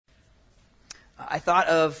I thought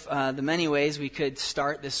of the many ways we could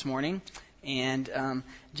start this morning, and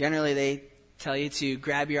generally they tell you to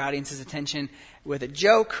grab your audience's attention with a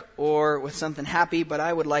joke or with something happy, but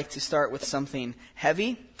I would like to start with something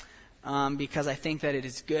heavy because I think that it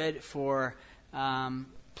is good for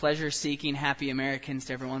pleasure-seeking, happy Americans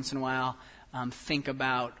to every once in a while think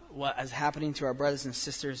about what is happening to our brothers and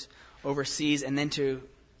sisters overseas, and then to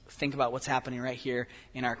think about what's happening right here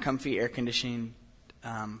in our comfy air-conditioning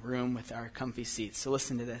room with our comfy seats. So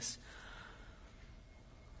listen to this.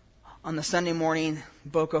 On the Sunday morning,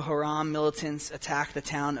 Boko Haram militants attacked the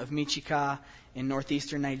town of Michika in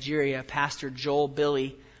northeastern Nigeria. Pastor Joel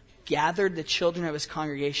Billy gathered the children of his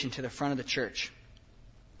congregation to the front of the church.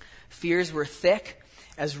 Fears were thick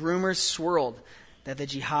as rumors swirled that the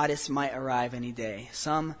jihadists might arrive any day.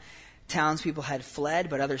 Some townspeople had fled,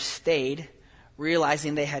 but others stayed,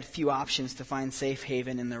 realizing they had few options to find safe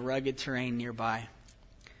haven in the rugged terrain nearby.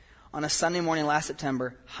 On a Sunday morning last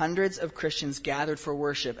September, hundreds of Christians gathered for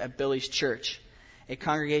worship at Billy's church, a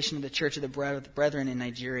congregation of the Church of the Brethren in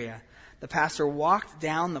Nigeria. The pastor walked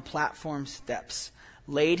down the platform steps,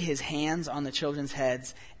 laid his hands on the children's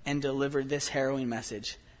heads, and delivered this harrowing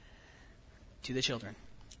message to the children.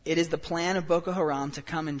 It is the plan of Boko Haram to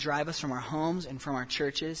come and drive us from our homes and from our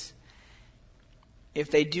churches. If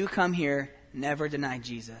they do come here, never deny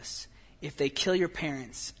Jesus. If they kill your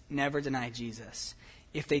parents, never deny Jesus.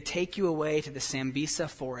 If they take you away to the Sambisa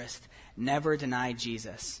forest, never deny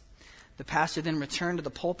Jesus. The pastor then returned to the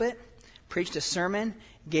pulpit, preached a sermon,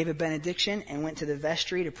 gave a benediction, and went to the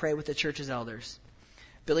vestry to pray with the church's elders.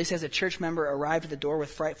 Billy says a church member arrived at the door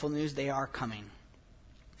with frightful news: they are coming.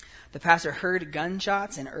 The pastor heard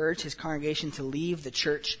gunshots and urged his congregation to leave the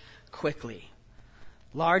church quickly.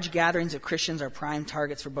 Large gatherings of Christians are prime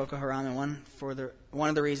targets for Boko Haram, and one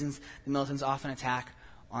of the reasons the militants often attack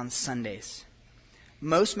on Sundays.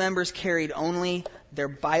 Most members carried only their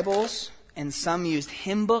Bibles, and some used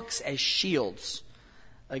hymn books as shields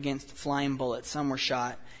against flying bullets. Some were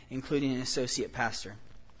shot, including an associate pastor.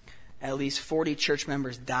 At least 40 church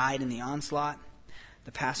members died in the onslaught.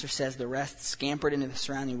 The pastor says the rest scampered into the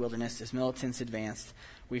surrounding wilderness as militants advanced.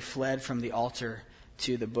 We fled from the altar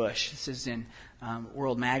to the bush. This is in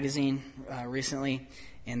World Magazine recently,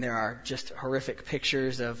 and there are just horrific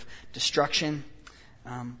pictures of destruction.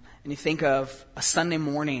 And you think of a Sunday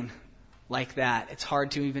morning like that, it's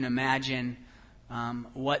hard to even imagine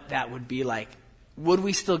what that would be like. Would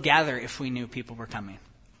we still gather if we knew people were coming?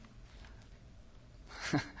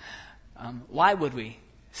 Why would we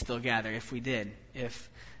still gather if we did, if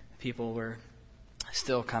people were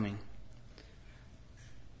still coming?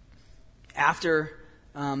 After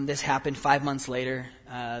this happened, 5 months later,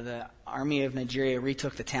 the army of Nigeria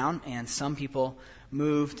retook the town, and some people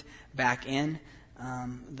moved back in.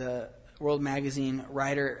 The World Magazine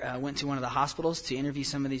writer went to one of the hospitals to interview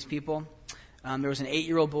some of these people. There was an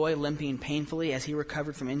 8-year-old boy limping painfully as he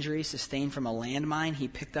recovered from injuries sustained from a landmine he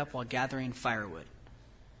picked up while gathering firewood.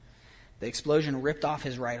 The explosion ripped off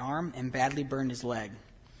his right arm and badly burned his leg.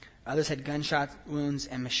 Others had gunshot wounds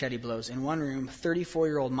and machete blows. In one room,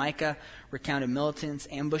 34-year-old Micah recounted militants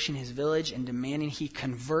ambushing his village and demanding he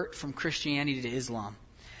convert from Christianity to Islam.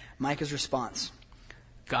 Micah's response: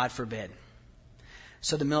 God forbid.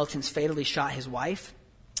 So the militants fatally shot his wife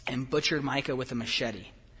and butchered Micah with a machete.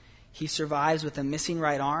 He survives with a missing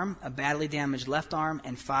right arm, a badly damaged left arm,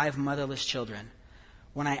 and 5 motherless children.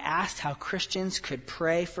 When I asked how Christians could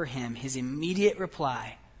pray for him, his immediate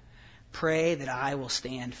reply: pray that I will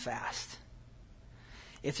stand fast.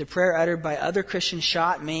 It's a prayer uttered by other Christians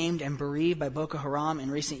shot, maimed, and bereaved by Boko Haram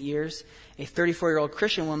in recent years. A 34-year-old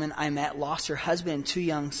Christian woman I met lost her husband and 2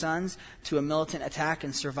 young sons to a militant attack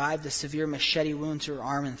and survived a severe machete wound to her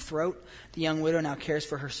arm and throat. The young widow now cares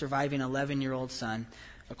for her surviving 11-year-old son,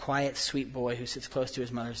 a quiet, sweet boy who sits close to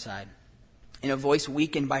his mother's side. In a voice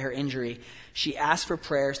weakened by her injury, she asked for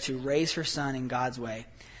prayers to raise her son in God's way,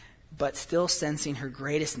 but still sensing her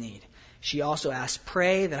greatest need, she also asked,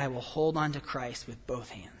 pray that I will hold on to Christ with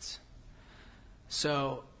both hands.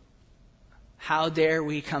 So, how dare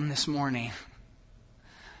we come this morning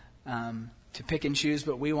to pick and choose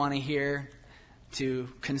what we want to hear, to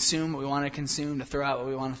consume what we want to consume, to throw out what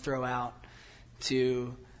we want to throw out,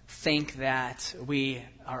 to think that we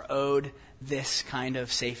are owed this kind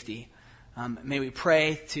of safety. May we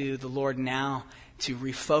pray to the Lord now to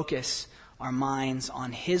refocus our minds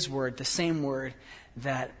on His word, the same word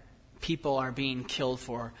that people are being killed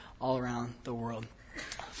for all around the world.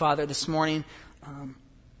 Father, this morning,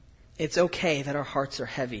 it's okay that our hearts are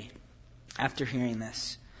heavy after hearing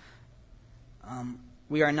this.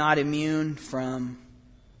 We are not immune from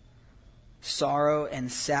sorrow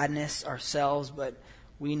and sadness ourselves, but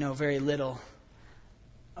we know very little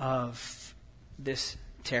of this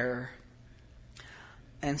terror.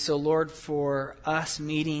 And so, Lord, for us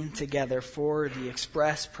meeting together for the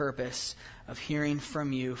express purpose of hearing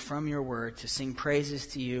from you, from your word, to sing praises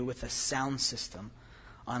to you with a sound system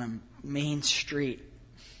on a main street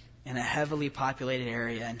in a heavily populated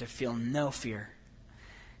area and to feel no fear.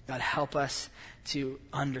 God, help us to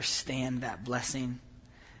understand that blessing.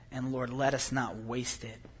 And Lord, let us not waste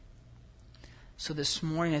it. So this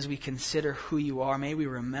morning, as we consider who you are, may we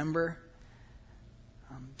remember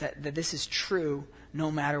that this is true no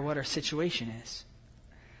matter what our situation is.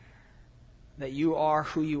 That you are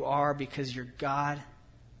who you are because you're God,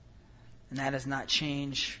 and that does not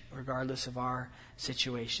change regardless of our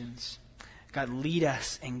situations. God, lead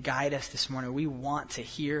us and guide us this morning. We want to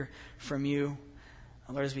hear from you.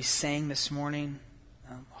 Lord, as we sang this morning,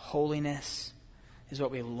 holiness is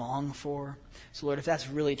what we long for. So Lord, if that's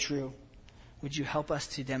really true, would you help us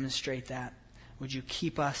to demonstrate that? Would you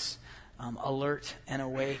keep us alert and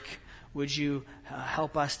awake? Would you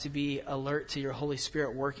help us to be alert to your Holy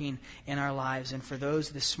Spirit working in our lives? And for those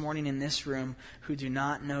this morning in this room who do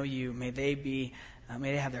not know you, may they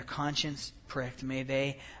have their conscience pricked. May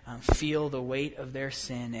they feel the weight of their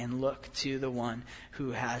sin and look to the one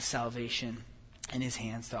who has salvation in his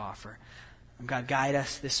hands to offer. God, guide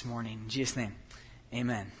us this morning. In Jesus' name,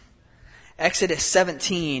 amen. Exodus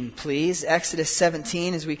 17, please. Exodus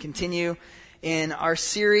 17 as we continue in our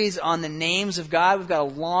series on the names of God. We've got a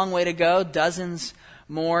long way to go, dozens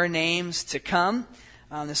more names to come.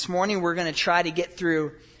 This morning we're going to try to get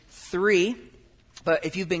through 3. But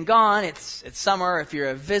if you've been gone, it's summer. If you're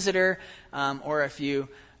a visitor, or if you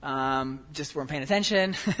just weren't paying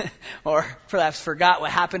attention, or perhaps forgot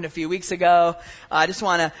what happened a few weeks ago, I just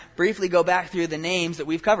want to briefly go back through the names that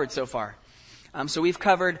we've covered so far. So we've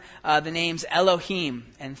covered the names Elohim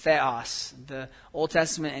and Theos, the Old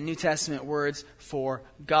Testament and New Testament words for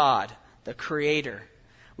God, the Creator.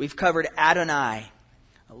 We've covered Adonai,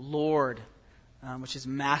 Lord, which is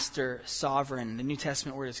Master, Sovereign. The New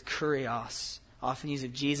Testament word is Kurios, often used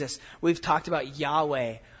of Jesus. We've talked about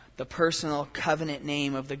Yahweh, the personal covenant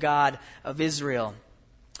name of the God of Israel.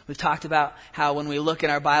 We've talked about how when we look in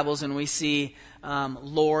our Bibles and we see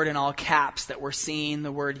Lord in all caps, that we're seeing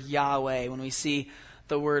the word Yahweh. When we see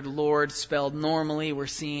the word Lord spelled normally, we're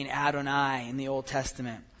seeing Adonai in the Old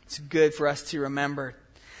Testament. It's good for us to remember.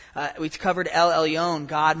 We've covered El Elyon,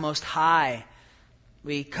 God Most High.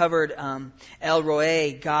 We covered El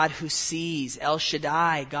Roi, God who sees. El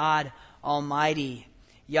Shaddai, God Almighty.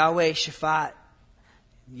 Yahweh Shaphat,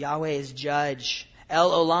 Yahweh is Judge. El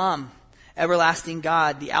Olam, Everlasting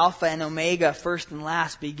God, the Alpha and Omega, first and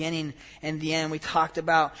last, beginning and the end. We talked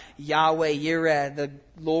about Yahweh Yireh, the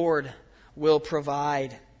Lord will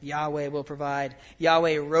provide. Yahweh will provide.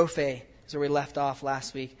 Yahweh Rophe is where we left off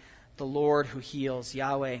last week. The Lord who heals.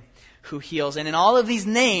 Yahweh who heals. And in all of these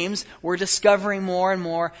names, we're discovering more and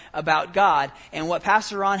more about God. And what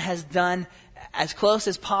Pastor Ron has done as close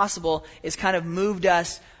as possible is kind of moved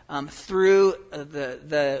us through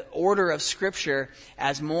the order of Scripture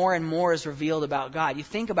as more and more is revealed about God. You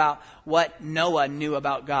think about what Noah knew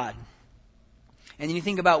about God. And then you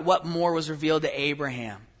think about what more was revealed to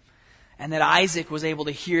Abraham. And that Isaac was able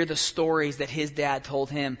to hear the stories that his dad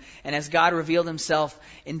told him. And as God revealed himself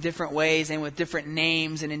in different ways and with different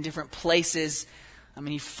names and in different places,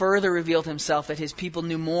 he further revealed himself that his people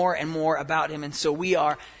knew more and more about him. And so we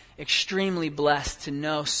are extremely blessed to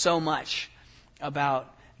know so much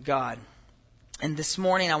about God. And this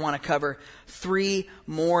morning I want to cover 3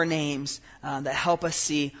 more names that help us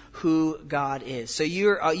see who God is. So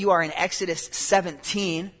you are in Exodus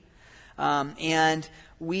 17, and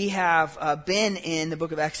we have been in the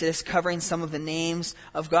book of Exodus covering some of the names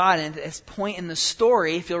of God. And at this point in the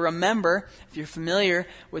story, if you'll remember, if you're familiar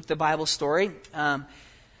with the Bible story,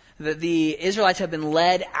 the Israelites have been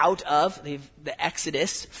led out of the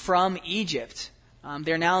Exodus from Egypt.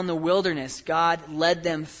 They're now in the wilderness. God led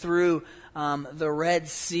them through the Red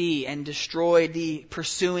Sea and destroyed the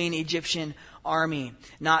pursuing Egyptian army.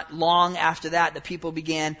 Not long after that, the people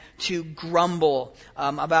began to grumble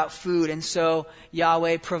about food. And so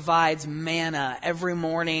Yahweh provides manna. Every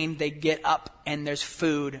morning they get up and there's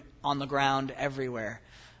food on the ground everywhere.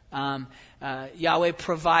 Yahweh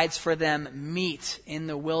provides for them meat in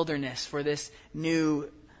the wilderness for this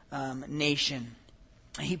new nation.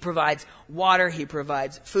 He provides water, He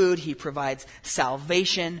provides food, He provides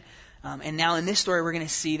salvation. And now in this story we're going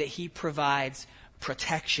to see that He provides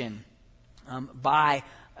protection by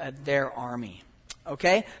their army.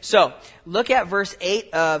 Okay? So, look at verse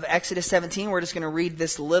 8 of Exodus 17. We're just going to read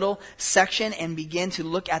this little section and begin to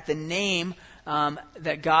look at the name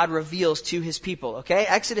that God reveals to his people. Okay,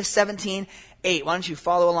 Exodus 17:8. Why don't you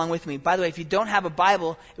follow along with me? By the way, if you don't have a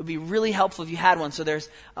Bible, it would be really helpful if you had one. So there's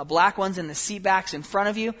black ones in the seat backs in front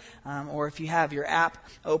of you, or if you have your app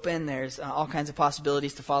open, there's all kinds of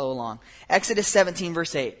possibilities to follow along. Exodus 17,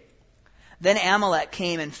 verse 8. Then Amalek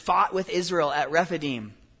came and fought with Israel at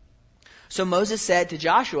Rephidim. So Moses said to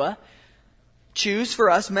Joshua, choose for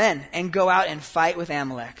us men and go out and fight with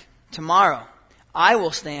Amalek. Tomorrow I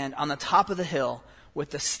will stand on the top of the hill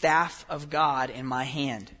with the staff of God in my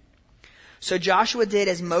hand. So Joshua did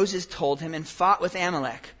as Moses told him and fought with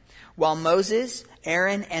Amalek, while Moses,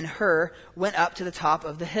 Aaron, and Hur went up to the top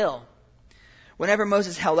of the hill. Whenever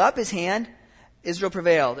Moses held up his hand, Israel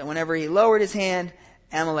prevailed, and whenever he lowered his hand,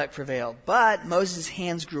 Amalek prevailed. But Moses'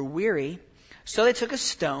 hands grew weary, so they took a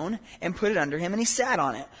stone and put it under him, and he sat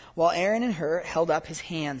on it, while Aaron and Hur held up his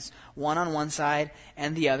hands, one on one side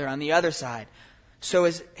and the other on the other side. So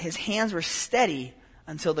his hands were steady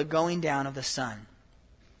until the going down of the sun.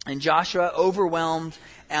 And Joshua overwhelmed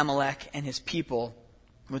Amalek and his people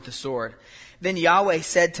with the sword. Then Yahweh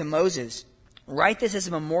said to Moses, write this as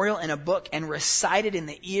a memorial in a book and recite it in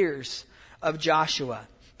the ears of Joshua,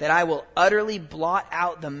 that I will utterly blot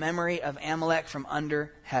out the memory of Amalek from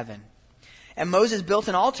under heaven. And Moses built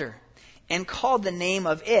an altar and called the name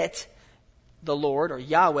of it, the Lord, or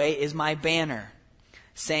Yahweh, is my banner,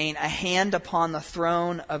 saying, a hand upon the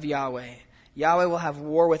throne of Yahweh. Yahweh will have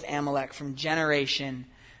war with Amalek from generation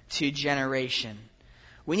to generation.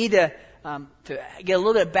 We need to get a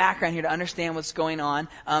little bit of background here to understand what's going on.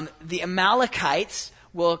 The Amalekites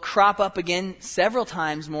will crop up again several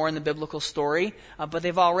times more in the biblical story, but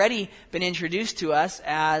they've already been introduced to us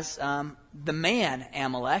as the man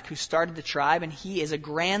Amalek, who started the tribe, and he is a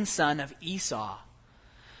grandson of Esau.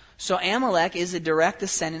 So Amalek is a direct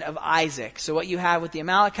descendant of Isaac. So what you have with the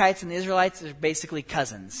Amalekites and the Israelites are basically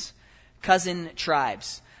cousins, cousin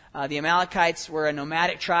tribes. The Amalekites were a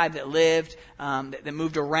nomadic tribe that lived, that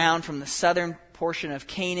moved around from the southern portion of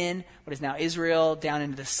Canaan, what is now Israel, down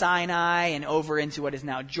into the Sinai and over into what is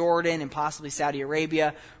now Jordan and possibly Saudi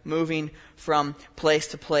Arabia, moving from place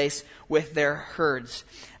to place with their herds.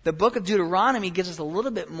 The book of Deuteronomy gives us a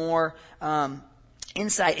little bit more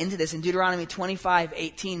insight into this. In Deuteronomy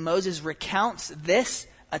 25:18, Moses recounts this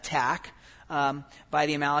attack by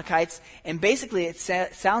the Amalekites, and basically it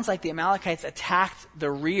sounds like the Amalekites attacked the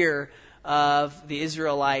rear of the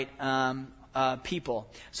Israelite people.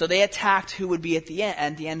 So they attacked who would be at the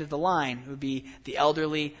end of the line. It would be the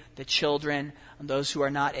elderly, the children, and those who are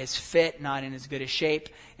not as fit, not in as good a shape,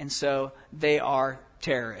 and so they are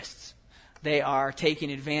terrorists. They are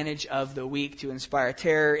taking advantage of the weak to inspire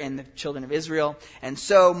terror in the children of Israel. And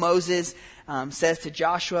so Moses says to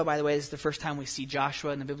Joshua, by the way, this is the first time we see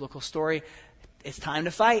Joshua in the biblical story, it's time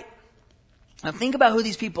to fight. Now think about who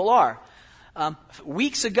these people are.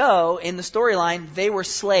 Weeks ago in the storyline, they were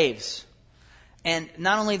slaves. And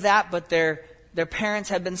not only that, but their parents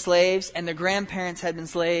had been slaves, and their grandparents had been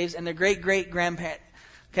slaves, and their great-great-grandparents.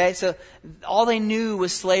 Okay, so all they knew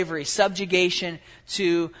was slavery, subjugation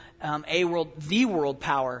to the world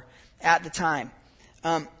power at the time.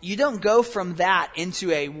 You don't go from that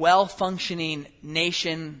into a well-functioning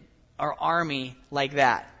nation or army like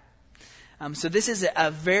that. So this is a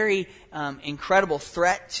very incredible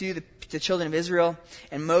threat to the children of Israel,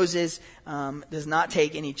 and Moses does not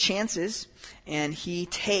take any chances, and he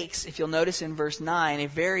takes, if you'll notice in verse 9, a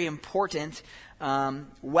very important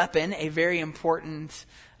weapon, a very important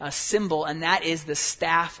symbol, and that is the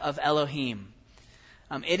staff of Elohim.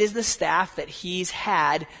 It is the staff that he's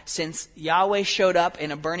had since Yahweh showed up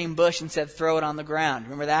in a burning bush and said, throw it on the ground.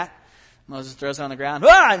 Remember that? Moses throws it on the ground,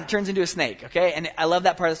 and it turns into a snake. Okay, and I love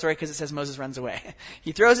that part of the story because it says Moses runs away.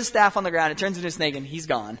 He throws his staff on the ground, it turns into a snake, and he's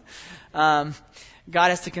gone. God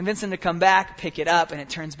has to convince him to come back, pick it up, and it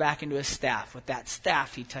turns back into a staff. With that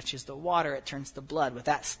staff, he touches the water, it turns to blood. With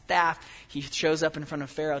that staff, he shows up in front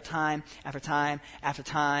of Pharaoh time after time after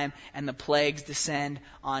time, and the plagues descend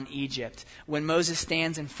on Egypt. When Moses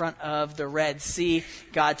stands in front of the Red Sea,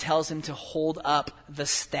 God tells him to hold up the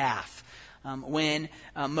staff. When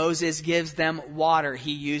Moses gives them water,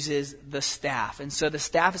 he uses the staff. And so the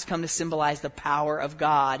staff has come to symbolize the power of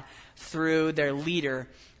God through their leader,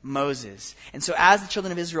 Moses. And so as the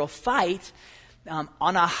children of Israel fight,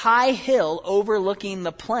 on a high hill overlooking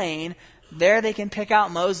the plain, there they can pick out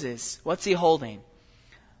Moses. What's he holding?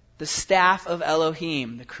 The staff of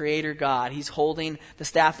Elohim, the creator God. He's holding the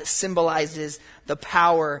staff that symbolizes the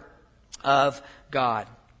power of God.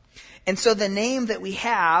 And so the name that we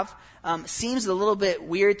have seems a little bit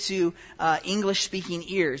weird to English-speaking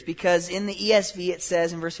ears, because in the ESV it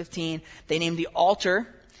says in verse 15, they named the altar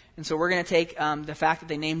And so we're going to take the fact that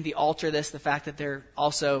they named the altar this, the fact that they're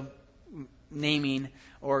also naming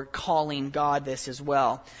or calling God this as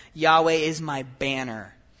well. Yahweh is my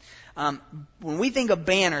banner. When we think of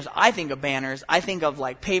banners, I think of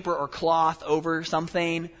like paper or cloth over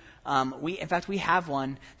something. In fact, we have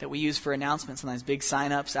one that we use for announcements, sometimes big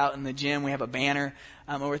sign-ups out in the gym. We have a banner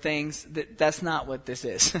over things. That's not what this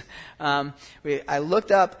is. I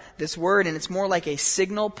looked up this word, and it's more like a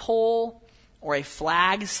signal pole or a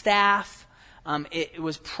flag staff. It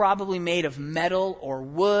was probably made of metal or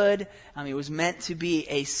wood. It was meant to be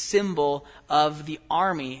a symbol of the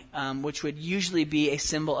army, which would usually be a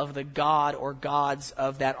symbol of the god or gods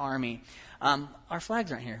of that army. Our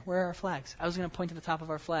flags aren't here. Where are our flags? I was going to point to the top of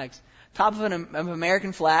our flags. Top of an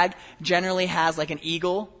American flag generally has like an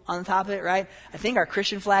eagle on the top of it, right? I think our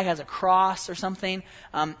Christian flag has a cross or something.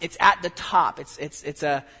 It's at the top. It's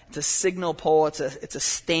a signal pole. It's a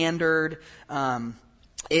standard.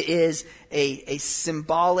 It is a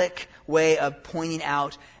symbolic way of pointing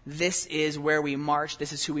out this is where we march.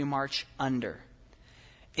 This is who we march under.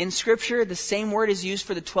 In Scripture, the same word is used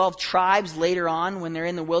for the 12 tribes later on when they're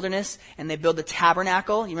in the wilderness and they build the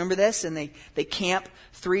tabernacle. You remember this? And they camp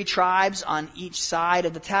 3 tribes on each side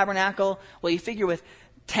of the tabernacle. Well, you figure with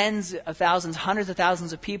tens of thousands, hundreds of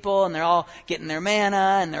thousands of people, and they're all getting their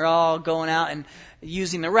manna, and they're all going out and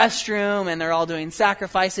using the restroom, and they're all doing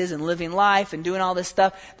sacrifices and living life and doing all this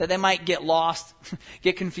stuff, that they might get lost,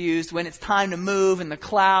 get confused. When it's time to move and the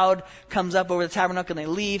cloud comes up over the tabernacle and they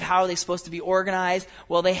leave, how are they supposed to be organized?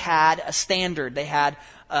 Well, they had a standard. They had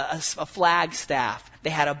a flag staff.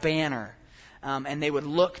 They had a banner. And they would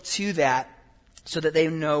look to that so that they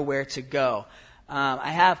know where to go.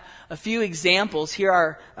 I have a few examples. Here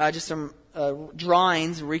are just some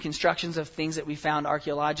drawings, reconstructions of things that we found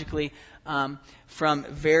archaeologically from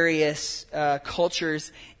various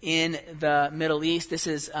cultures in the Middle East. This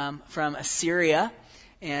is from Assyria.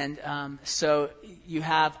 And so you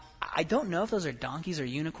have, I don't know if those are donkeys or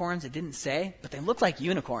unicorns. It didn't say, but they look like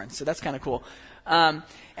unicorns. So that's kind of cool. And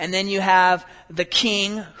then you have the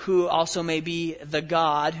king, who also may be the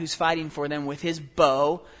god, who's fighting for them with his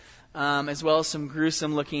bow. As well as some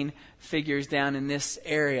gruesome looking figures down in this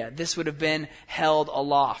area. This would have been held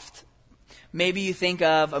aloft. Maybe you think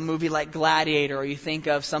of a movie like Gladiator, or you think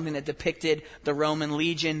of something that depicted the Roman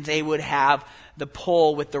legion. They would have the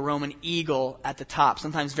pole with the Roman eagle at the top,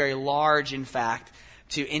 sometimes very large, in fact,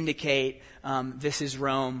 to indicate this is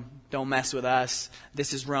Rome, don't mess with us.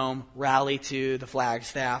 This is Rome, rally to the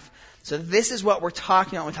flagstaff. So this is what we're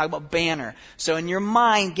talking about when we talk about banner. So in your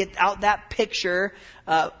mind, get out that picture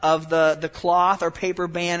of the cloth or paper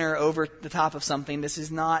banner over the top of something. This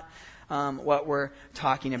is not what we're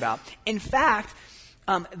talking about. In fact,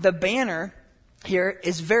 the banner here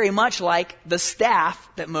is very much like the staff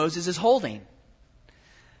that Moses is holding.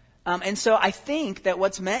 And so I think that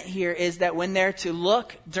what's meant here is that when they're to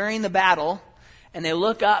look during the battle, and they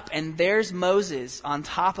look up, and there's Moses on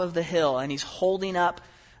top of the hill, and he's holding up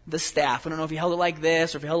the staff. I don't know if he held it like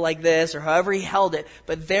this, or if he held it like this, or however he held it,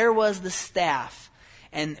 but there was the staff.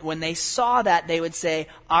 And when they saw that, they would say,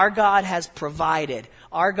 our God has provided,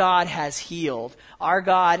 our God has healed, our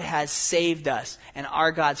God has saved us, and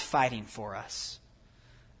our God's fighting for us.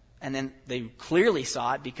 And then they clearly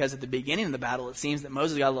saw it, because at the beginning of the battle, it seems that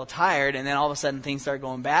Moses got a little tired, and then all of a sudden things started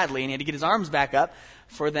going badly, and he had to get his arms back up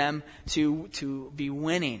for them to be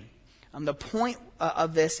winning. The point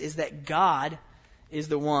of this is that God is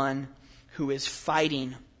the one who is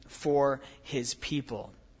fighting for his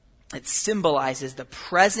people. It symbolizes the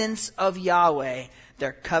presence of Yahweh,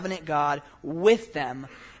 their covenant God, with them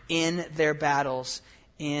in their battles,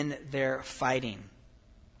 in their fighting.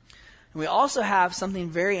 And we also have something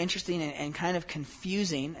very interesting and kind of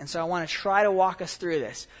confusing, and so I want to try to walk us through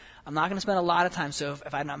this. I'm not going to spend a lot of time, so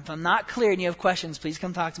if I'm not clear and you have questions, please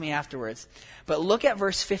come talk to me afterwards. But look at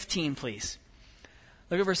verse 15, please.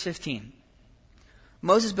 Look at verse 15.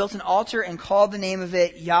 Moses built an altar and called the name of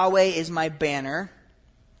it Yahweh is my banner.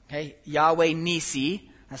 Okay, Yahweh Nisi.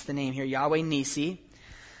 That's the name here, Yahweh Nisi.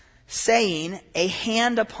 Saying, a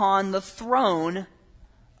hand upon the throne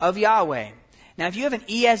of Yahweh. Now, if you have an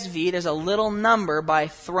ESV, there's a little number by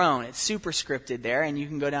throne. It's superscripted there, and you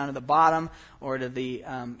can go down to the bottom or to the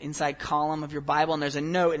inside column of your Bible, and there's a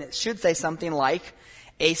note, and it should say something like,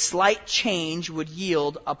 a slight change would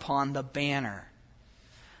yield upon the banner.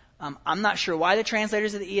 I'm not sure why the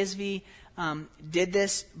translators of the ESV did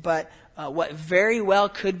this, but what very well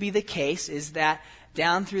could be the case is that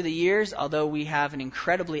down through the years, although we have an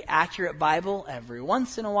incredibly accurate Bible, every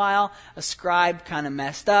once in a while, a scribe kind of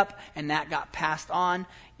messed up, and that got passed on.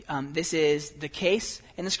 This is the case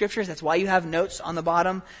in the Scriptures. That's why you have notes on the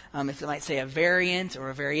bottom. If it might say a variant or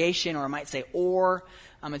a variation, or it might say or,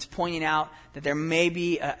 it's pointing out that there may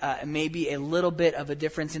be a little bit of a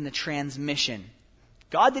difference in the transmission.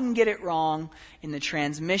 God didn't get it wrong. In the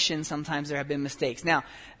transmission, sometimes there have been mistakes. Now,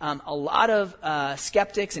 a lot of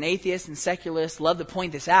skeptics and atheists and secularists love to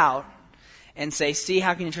point this out and say, see,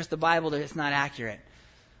 how can you trust the Bible that it's not accurate?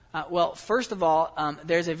 Well, first of all,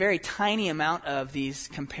 there's a very tiny amount of these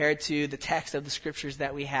compared to the text of the Scriptures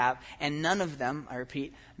that we have, and none of them, I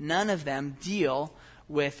repeat, none of them deal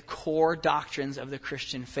with core doctrines of the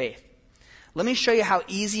Christian faith. Let me show you how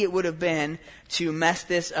easy it would have been to mess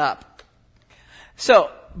this up.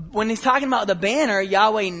 So, when he's talking about the banner,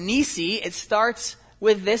 Yahweh Nisi, it starts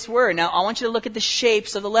with this word. Now, I want you to look at the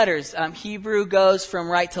shapes of the letters. Hebrew goes from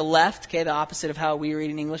right to left, okay, the opposite of how we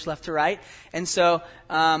read in English, left to right. And so,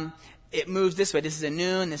 it moves this way. This is a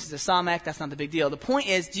nun, this is a samek, that's not the big deal. The point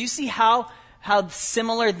is, do you see how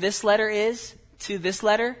similar this letter is to this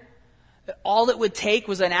letter? All it would take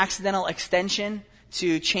was an accidental extension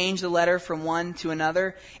to change the letter from one to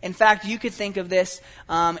another. In fact, you could think of this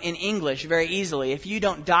in English very easily. If you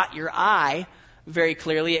don't dot your I very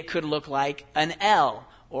clearly, it could look like an L.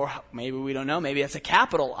 Or maybe we don't know, maybe it's a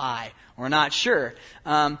capital I. We're not sure.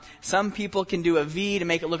 Some people can do a V to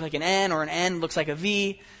make it look like an N, or an N looks like a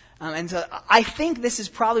V. And so I think this is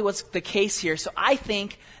probably what's the case here. So I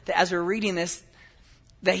think that as we're reading this,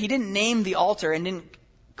 that he didn't name the altar and didn't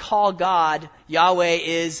call God, Yahweh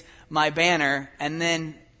is my banner, and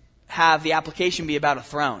then have the application be about a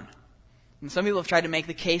throne. And some people have tried to make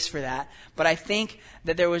the case for that, but I think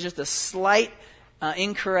that there was just a slight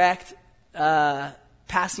incorrect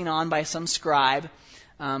passing on by some scribe,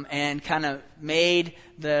 and kind of made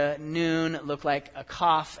the nun look like a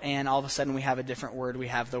kaf, and all of a sudden we have a different word. We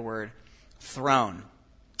have the word throne.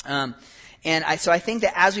 So I think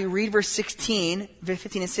that as we read verse 15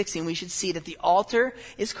 and 16, we should see that the altar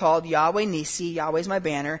is called Yahweh Nisi, Yahweh is my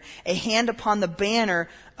banner, a hand upon the banner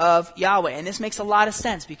of Yahweh. And this makes a lot of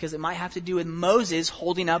sense because it might have to do with Moses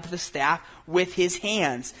holding up the staff with his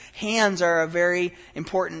hands. Hands are a very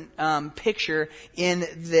important picture in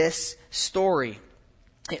this story.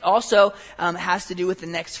 It also has to do with the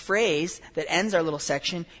next phrase that ends our little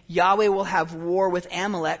section. Yahweh will have war with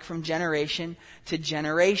Amalek from generation to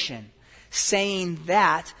generation. Saying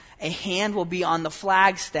that a hand will be on the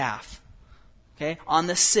flagstaff, okay, on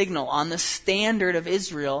the signal, on the standard of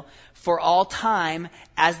Israel for all time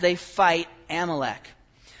as they fight Amalek.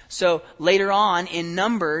 So later on in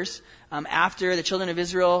Numbers, after the children of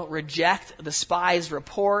Israel reject the spies'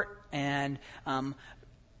 report and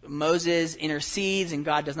Moses intercedes and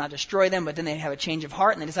God does not destroy them, but then they have a change of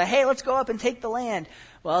heart and they decide, hey, let's go up and take the land.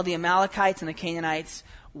 Well, the Amalekites and the Canaanites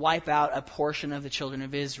wipe out a portion of the children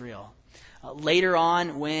of Israel. Later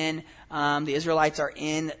on, when the Israelites are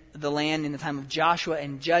in the land in the time of Joshua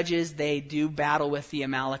and Judges, they do battle with the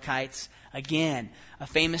Amalekites again. A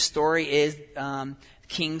famous story is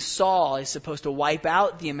King Saul is supposed to wipe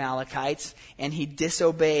out the Amalekites, and he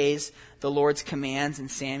disobeys the Lord's commands, and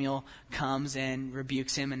Samuel comes and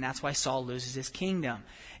rebukes him, and that's why Saul loses his kingdom.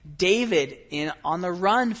 David, on the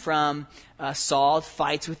run from Saul,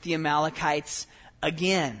 fights with the Amalekites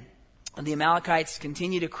again. The Amalekites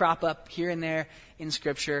continue to crop up here and there in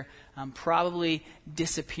Scripture, probably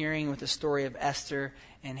disappearing with the story of Esther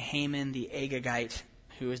and Haman the Agagite,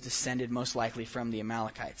 who is descended most likely from the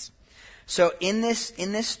Amalekites. So in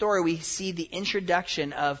this story, we see the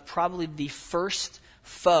introduction of probably the first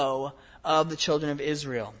foe of the children of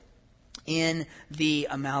Israel in the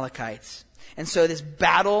Amalekites. And so this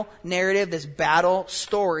battle narrative, this battle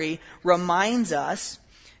story reminds us,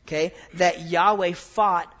 okay, that Yahweh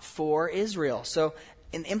fought for Israel. So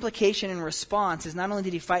an implication and response is not only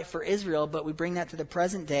did he fight for Israel, but we bring that to the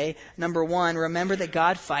present day. Number one, remember that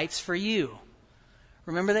God fights for you.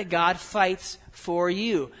 Remember that God fights for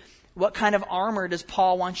you. What kind of armor does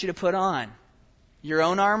Paul want you to put on? Your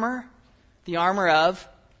own armor? The armor of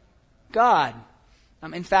God.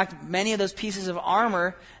 In fact, many of those pieces of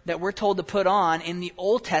armor that we're told to put on in the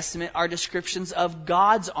Old Testament are descriptions of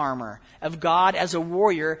God's armor, of God as a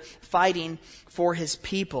warrior fighting for his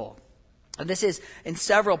people. This is in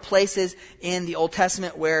several places in the Old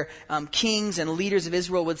Testament where kings and leaders of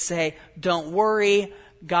Israel would say, don't worry,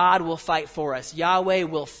 God will fight for us. Yahweh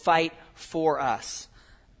will fight for us.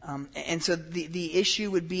 And so the issue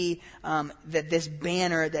would be that this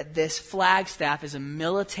banner, that this flagstaff is a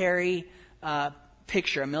military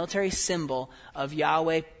picture, a military symbol of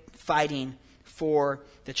Yahweh fighting for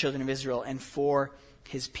the children of Israel and for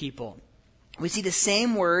his people. We see the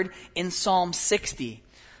same word in Psalm 60.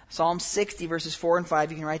 Psalm 60, verses 4 and 5.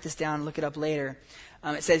 You can write this down and look it up later.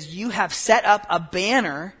 It says, "You have set up a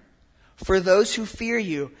banner for those who fear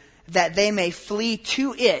you, that they may flee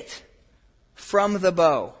to it from the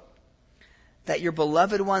bow. That your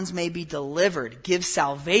beloved ones may be delivered. Give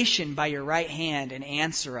salvation by your right hand and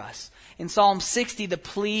answer us." In Psalm 60, the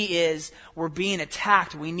plea is, we're being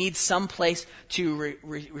attacked. We need some place to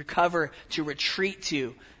recover, to retreat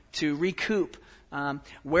to recoup.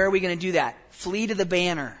 Where are we going to do that? Flee to the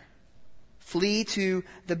banner. Flee to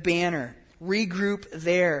the banner. Regroup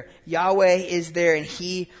there. Yahweh is there, and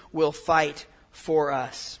he will fight for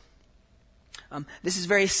us. This is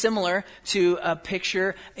very similar to a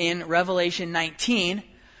picture in Revelation 19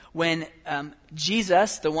 when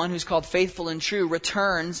Jesus, the one who's called faithful and true,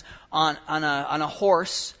 returns on a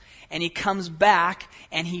horse, and he comes back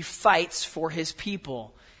and he fights for his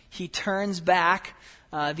people. He turns back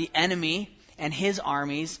the enemy and his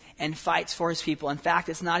armies and fights for his people. In fact,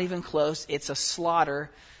 it's not even close. It's a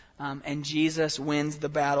slaughter. And Jesus wins the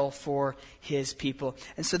battle for his people.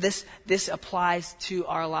 And so this applies to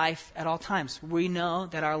our life at all times. We know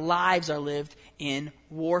that our lives are lived in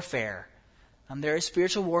warfare. There is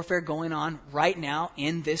spiritual warfare going on right now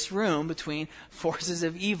in this room between forces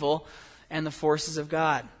of evil and the forces of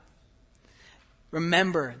God.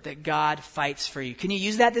 Remember that God fights for you. Can you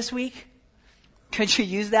use that this week? Could you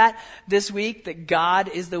use that this week, that God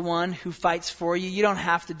is the one who fights for you? You don't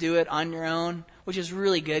have to do it on your own, which is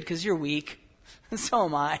really good because you're weak. And so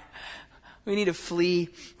am I. We need to flee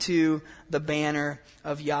to the banner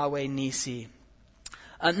of Yahweh Nisi.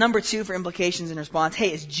 Number 2 for implications and response.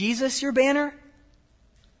 Hey, is Jesus your banner?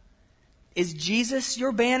 Is Jesus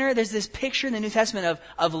your banner? There's this picture in the New Testament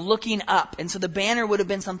of looking up. And so the banner would have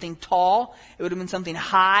been something tall. It would have been something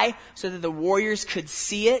high so that the warriors could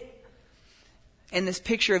see it. And this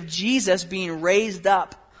picture of Jesus being raised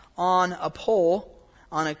up on a pole,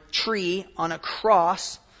 on a tree, on a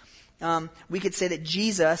cross, we could say that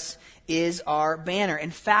Jesus is our banner.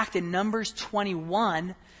 In fact, in Numbers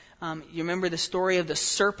 21, you remember the story of the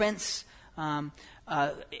serpents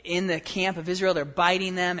in the camp of Israel. They're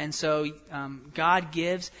biting them, and so God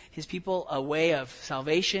gives his people a way of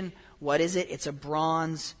salvation. What is it? It's a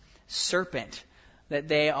bronze serpent that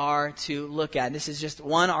they are to look at. This is just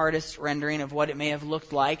one artist's rendering of what it may have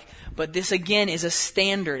looked like. But this, again, is a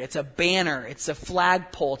standard. It's a banner. It's a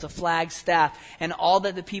flagpole. It's a flagstaff. And all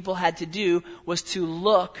that the people had to do was to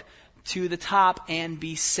look to the top and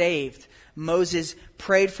be saved. Moses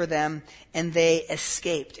prayed for them, and they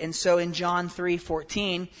escaped. And so in John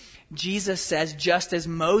 3:14, Jesus says, just as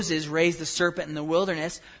Moses raised the serpent in the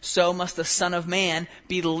wilderness, so must the Son of Man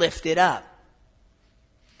be lifted up.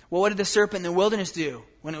 Well, what did the serpent in the wilderness do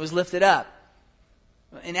when it was lifted up?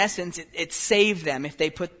 In essence, it saved them if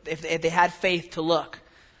they had faith to look.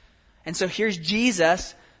 And so here's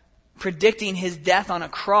Jesus predicting his death on a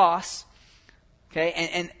cross.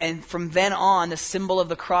 Okay, and from then on, the symbol of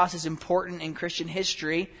the cross is important in Christian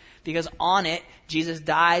history because on it, Jesus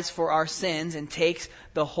dies for our sins and takes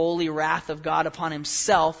the holy wrath of God upon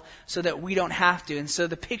himself so that we don't have to. And so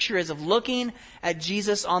the picture is of looking at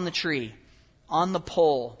Jesus on the tree, on the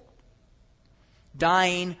pole,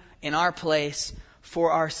 dying in our place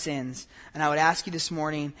for our sins. And I would ask you this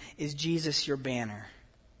morning, is Jesus your banner?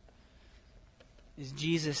 Is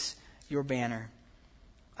Jesus your banner?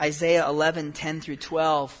 Isaiah 11:10 through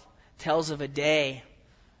 12 tells of a day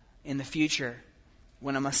in the future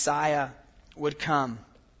when a Messiah would come.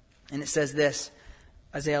 And it says this,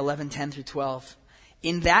 Isaiah 11:10 through 12.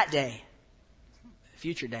 In that day,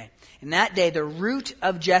 future day, in that day, the root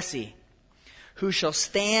of Jesse, who shall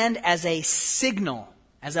stand as a signal,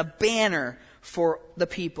 as a banner for the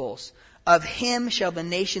peoples. Of him shall the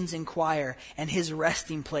nations inquire, and his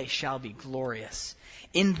resting place shall be glorious.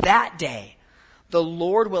 In that day, the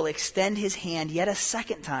Lord will extend his hand yet a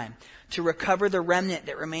second time to recover the remnant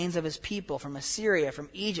that remains of his people from Assyria, from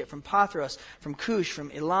Egypt, from Pathros, from Cush,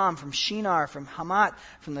 from Elam, from Shinar, from Hamath,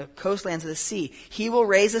 from the coastlands of the sea. He will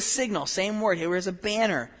raise a signal, same word, he will raise a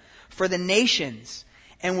banner for the nations,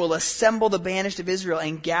 and will assemble the banished of Israel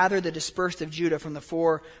and gather the dispersed of Judah from the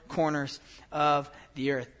four corners of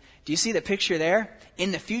the earth. Do you see the picture there?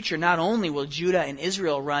 In the future, not only will Judah and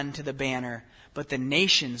Israel run to the banner, but the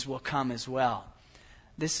nations will come as well.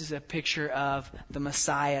 This is a picture of the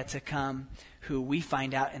Messiah to come, who we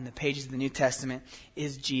find out in the pages of the New Testament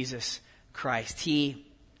is Jesus Christ. He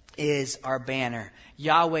is our banner.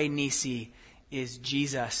 Yahweh Nisi is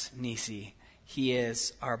Jesus Nisi. He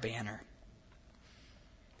is our banner.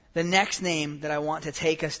 The next name that I want to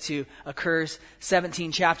take us to occurs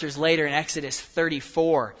 17 chapters later in Exodus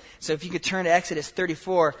 34. So if you could turn to Exodus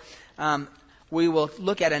 34, we will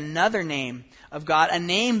look at another name of God, a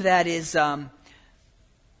name that is,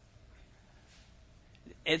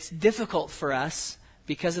 it's difficult for us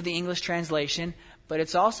because of the English translation, but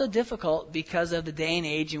it's also difficult because of the day and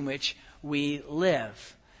age in which we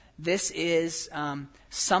live. This is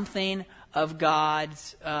something of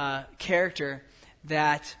God's character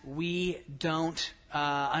that we don't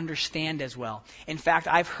understand as well. In fact,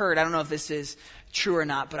 I've heard, I don't know if this is true or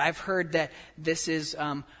not, but I've heard that this is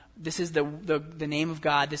the name of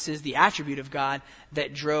God, this is the attribute of God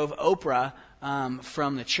that drove Oprah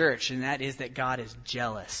from the church, and that is that God is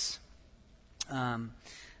jealous.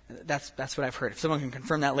 That's what I've heard. If someone can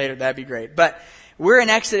confirm that later, that'd be great. But we're in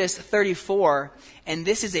Exodus 34, and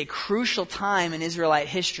this is a crucial time in Israelite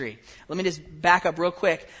history. Let me just back up real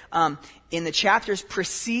quick. In the chapters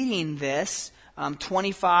preceding this,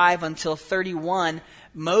 25 until 31,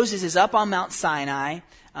 Moses is up on Mount Sinai.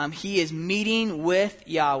 He is meeting with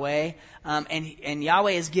Yahweh, and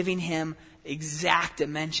Yahweh is giving him exact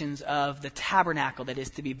dimensions of the tabernacle that is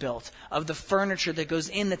to be built, of the furniture that goes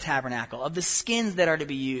in the tabernacle, of the skins that are to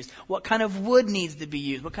be used, what kind of wood needs to be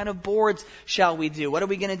used, what kind of boards shall we do, what are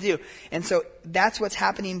we going to do? And so that's what's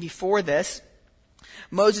happening before this.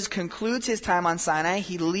 Moses concludes his time on Sinai.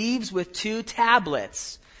 He leaves with 2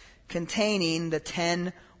 tablets containing the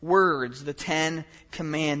 10 words, the 10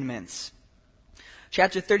 commandments.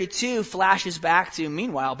 Chapter 32 flashes back to,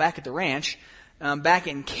 meanwhile, back at the ranch, back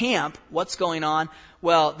in camp. What's going on?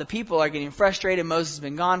 Well, the people are getting frustrated. Moses has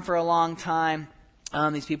been gone for a long time.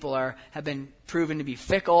 These people have been proven to be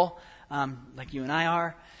fickle, like you and I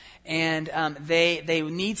are. And they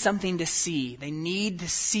need something to see. They need to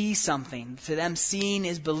see something. To them, seeing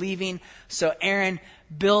is believing. So Aaron,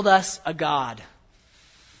 build us a god.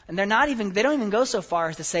 And they don't even go so far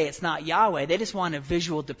as to say it's not Yahweh. They just want a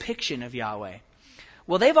visual depiction of Yahweh.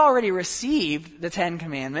 Well, they've already received the 10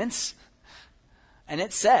 Commandments. And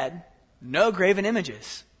it said, no graven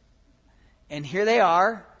images. And here they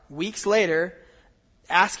are, weeks later,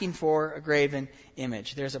 asking for a graven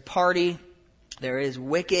image. There's a party. There is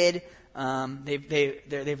wicked.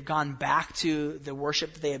 They've gone back to the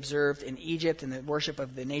worship that they observed in Egypt and the worship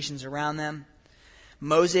of the nations around them.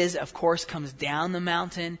 Moses, of course, comes down the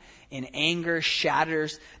mountain in anger,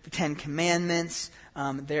 shatters the 10 Commandments.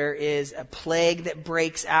 There is a plague that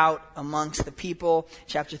breaks out amongst the people.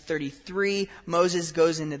 Chapter 33, Moses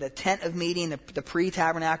goes into the tent of meeting, the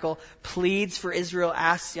pre-tabernacle, pleads for Israel,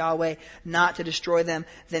 asks Yahweh not to destroy them,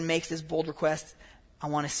 then makes this bold request, I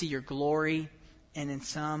want to see your glory. And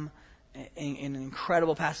in an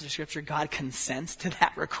incredible passage of Scripture, God consents to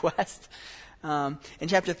that request. In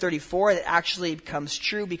chapter 34, it actually becomes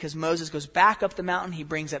true because Moses goes back up the mountain. He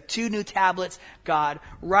brings up 2 new tablets. God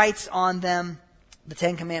writes on them the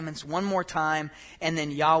 10 Commandments one more time, and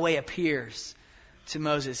then Yahweh appears to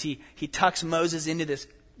Moses. He tucks Moses into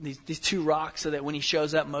these 2 rocks so that when he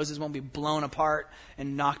shows up, Moses won't be blown apart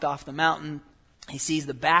and knocked off the mountain. He sees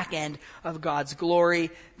the back end of God's glory.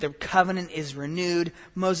 The covenant is renewed.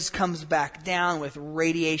 Moses comes back down with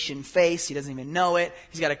radiation face. He doesn't even know it.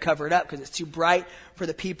 He's got to cover it up because it's too bright for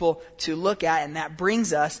the people to look at. And that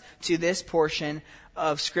brings us to this portion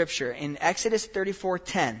of Scripture. In Exodus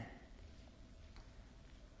 34:10,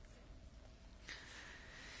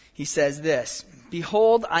 he says this,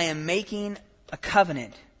 Behold, I am making a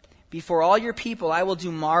covenant. Before all your people I will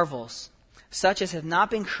do marvels, such as have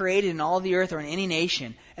not been created in all the earth or in any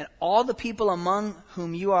nation. And all the people among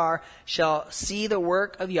whom you are shall see the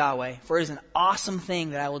work of Yahweh, for it is an awesome thing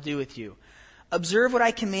that I will do with you. Observe what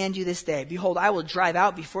I command you this day. Behold, I will drive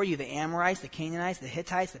out before you the Amorites, the Canaanites, the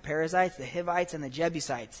Hittites, the Perizzites, the Hivites, and the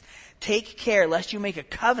Jebusites. Take care lest you make a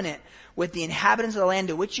covenant with the inhabitants of the land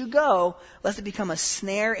to which you go, lest it become a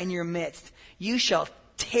snare in your midst. You shall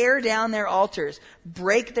tear down their altars,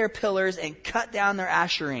 break their pillars, and cut down their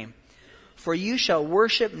asherim. For you shall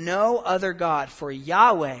worship no other God, for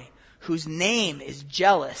Yahweh, whose name is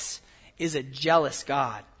jealous, is a jealous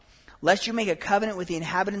God. Lest you make a covenant with the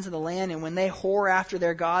inhabitants of the land, and when they whore after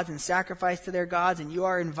their gods and sacrifice to their gods, and you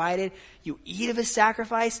are invited, you eat of his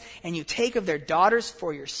sacrifice, and you take of their daughters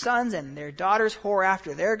for your sons, and their daughters whore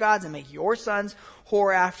after their gods, and make your sons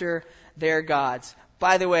whore after their gods.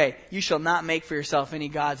 By the way, you shall not make for yourself any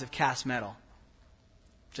gods of cast metal,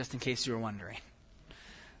 just in case you were wondering.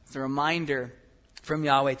 It's a reminder from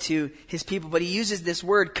Yahweh to his people. But he uses this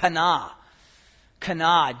word, kana.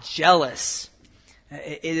 Kana, jealous.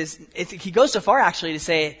 He goes so far, actually, to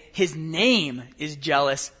say his name is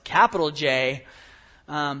jealous, capital J.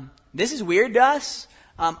 This is weird to us.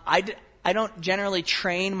 I don't generally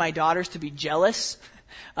train my daughters to be jealous.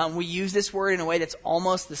 We use this word in a way that's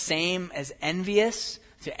almost the same as envious,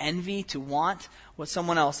 to envy, to want what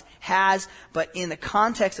someone else has. But in the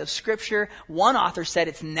context of Scripture, one author said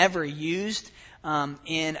it's never used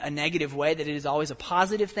in a negative way, that it is always a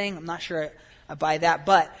positive thing. I'm not sure I buy that.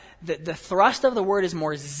 But the thrust of the word is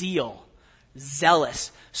more zeal,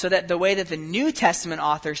 zealous. So that the way that the New Testament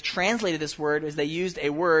authors translated this word is they used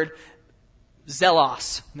a word,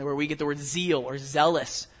 zelos, where we get the word zeal or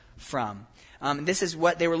zealous from. This is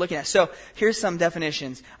what they were looking at. So here's some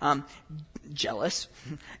definitions. Jealous,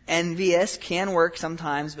 envious can work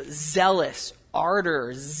sometimes, but zealous,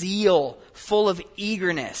 ardor, zeal, full of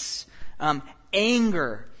eagerness,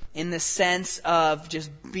 anger in the sense of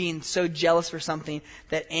just being so jealous for something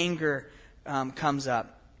that anger comes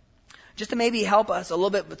up. Just to maybe help us a little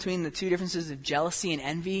bit between the two differences of jealousy and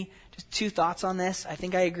envy, just two thoughts on this. I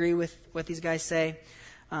think I agree with what these guys say.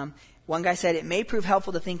 One guy said, it may prove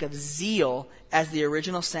helpful to think of zeal as the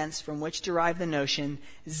original sense from which derived the notion,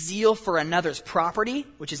 zeal for another's property,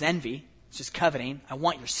 which is envy, it's just coveting, I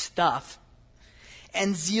want your stuff,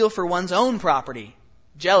 and zeal for one's own property,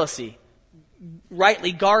 jealousy,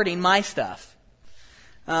 rightly guarding my stuff.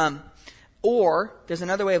 Or, there's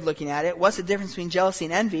another way of looking at it, what's the difference between jealousy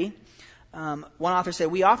and envy? One author said,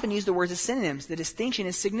 we often use the words as synonyms. The distinction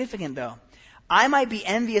is significant, though. I might be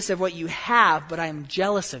envious of what you have, but I am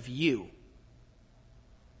jealous of you.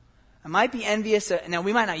 I might be envious now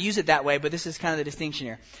we might not use it that way, but this is kind of the distinction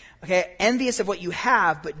here. Okay, envious of what you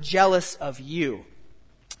have, but jealous of you.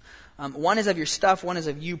 One is of your stuff, one is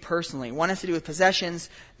of you personally. One has to do with possessions,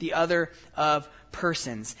 the other of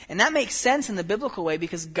persons. And that makes sense in the biblical way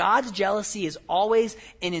because God's jealousy is always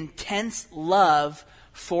an intense love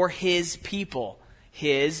for His people,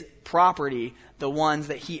 His property, the ones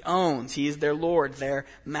that He owns. He is their Lord, their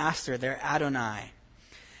Master, their Adonai.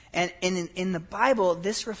 And in the Bible,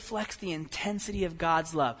 this reflects the intensity of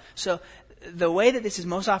God's love. So the way that this is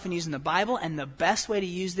most often used in the Bible, and the best way to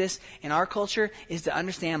use this in our culture, is to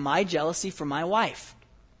understand my jealousy for my wife.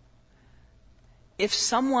 If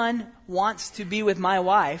someone wants to be with my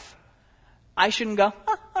wife, I shouldn't go,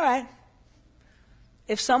 oh, all right.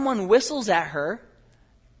 If someone whistles at her,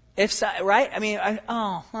 right? I mean,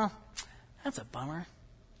 that's a bummer.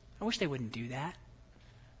 I wish they wouldn't do that.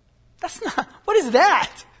 What is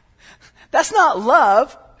that? That's not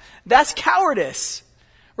love. That's cowardice.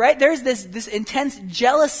 Right? There's this intense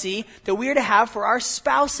jealousy that we are to have for our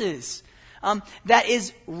spouses. That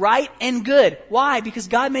is right and good. Why? Because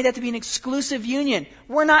God made that to be an exclusive union.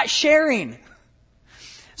 We're not sharing.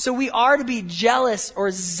 So we are to be jealous or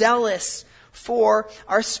zealous for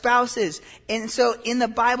our spouses. And so in the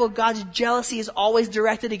Bible, God's jealousy is always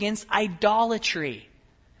directed against idolatry.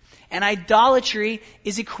 And idolatry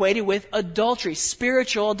is equated with adultery,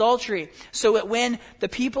 spiritual adultery. So that when the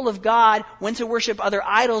people of God went to worship other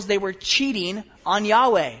idols, they were cheating on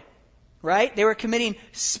Yahweh. Right? They were committing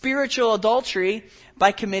spiritual adultery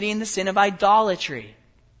by committing the sin of idolatry.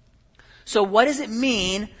 So what does it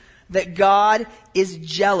mean that God is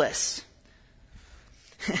jealous?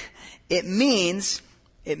 It means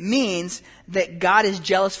that God is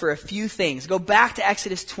jealous for a few things. Go back to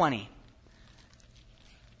Exodus 20.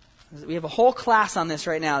 We have a whole class on this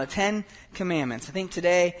right now, the 10 Commandments. I think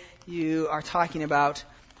today you are talking about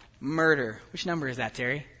murder. Which number is that,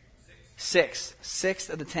 Terry? 6. Sixth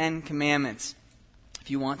of the 10 Commandments, if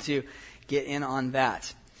you want to get in on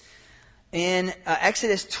that. In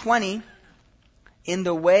Exodus 20, in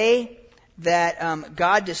the way that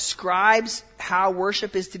God describes how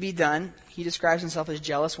worship is to be done, He describes Himself as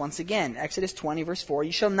jealous once again. Exodus 20, verse 4,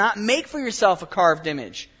 you shall not make for yourself a carved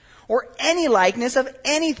image, or any likeness of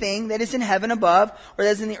anything that is in heaven above, or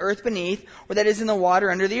that is in the earth beneath, or that is in the water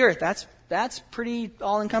under the earth. That's pretty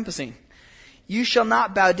all-encompassing. You shall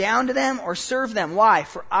not bow down to them or serve them. Why?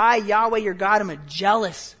 For I, Yahweh your God, am a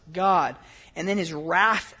jealous God. And then His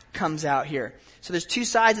wrath comes out here. So there's two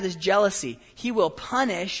sides of this jealousy. He will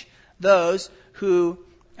punish those who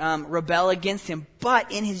rebel against Him.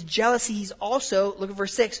 But in His jealousy, He's also, look at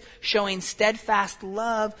verse 6, showing steadfast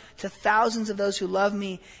love to thousands of those who love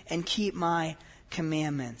Me and keep My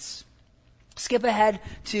commandments. Skip ahead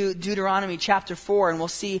to Deuteronomy chapter 4, and we'll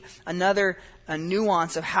see another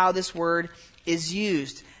nuance of how this word is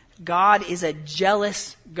used. God is a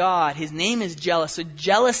jealous God. His name is jealous. So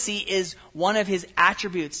jealousy is one of His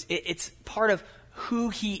attributes. It's part of who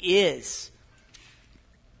He is.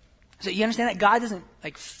 So you understand that God doesn't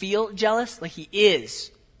feel jealous? He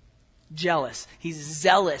is jealous. He's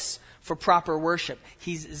zealous for proper worship.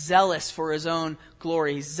 He's zealous for His own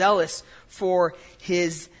glory. He's zealous for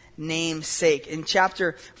His name's sake. In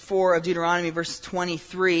chapter 4 of Deuteronomy, verse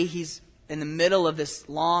 23, He's in the middle of this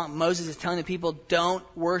Moses is telling the people, don't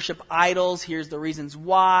worship idols. Here's the reasons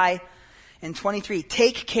why. In 23,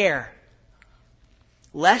 take care,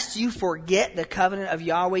 lest you forget the covenant of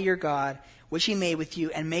Yahweh your God, which he made with you,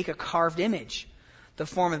 and make a carved image, the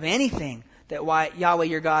form of anything that Yahweh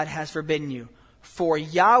your God has forbidden you. For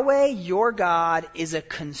Yahweh your God is a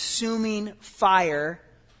consuming fire,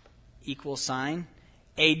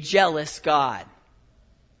 a jealous God.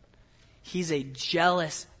 He's a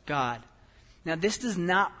jealous God. Now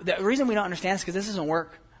the reason we don't understand this is because this doesn't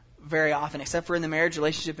work very often, except for in the marriage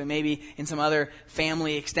relationship and maybe in some other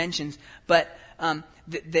family extensions. But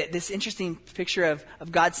this interesting picture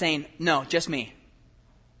of God saying, no, just me.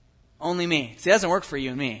 Only me. See, it doesn't work for you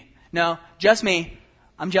and me. No, just me.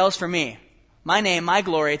 I'm jealous for me. My name, my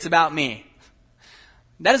glory, it's about me.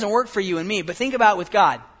 That doesn't work for you and me, but think about with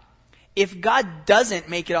God. If God doesn't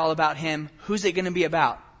make it all about him, who's it going to be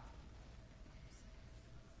about?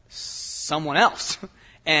 Someone else.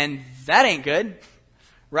 And that ain't good,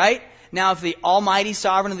 right? Now, if the almighty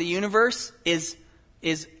sovereign of the universe is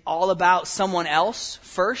all about someone else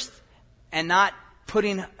first and not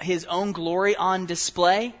putting his own glory on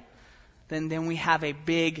display, then we have a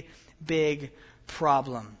big, big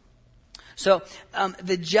problem. So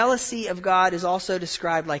the jealousy of God is also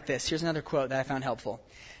described like this. Here's another quote that I found helpful.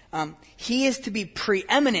 He is to be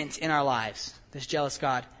preeminent in our lives, this jealous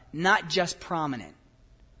God, not just prominent.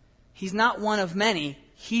 He's not one of many.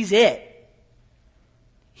 He's it.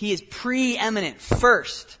 He is preeminent,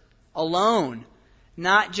 first, alone,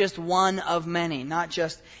 not just one of many, not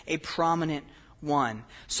just a prominent one.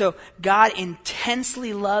 So God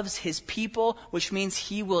intensely loves his people, which means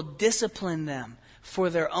he will discipline them for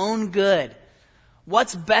their own good.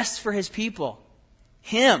 What's best for his people?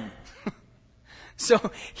 Him.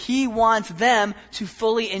 So he wants them to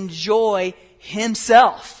fully enjoy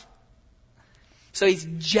himself. So he's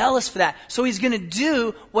jealous for that. So he's going to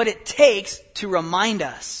do what it takes to remind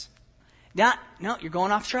us. No, you're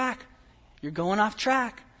going off track. You're going off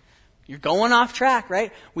track. You're going off track,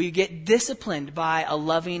 right? We get disciplined by a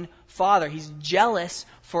loving Father. He's jealous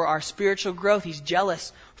for our spiritual growth. He's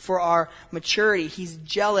jealous for our maturity. He's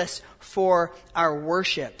jealous for our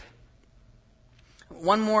worship.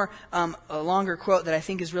 One more, a longer quote that I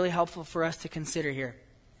think is really helpful for us to consider here.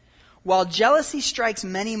 While jealousy strikes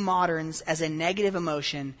many moderns as a negative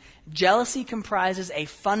emotion, jealousy comprises a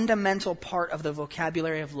fundamental part of the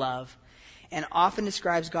vocabulary of love and often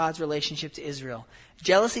describes God's relationship to Israel.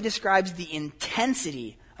 Jealousy describes the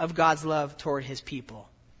intensity of God's love toward his people.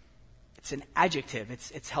 It's an adjective.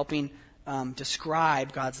 It's helping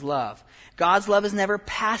describe God's love. God's love is never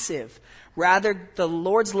passive. Rather, the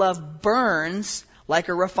Lord's love burns like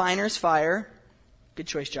a refiner's fire. Good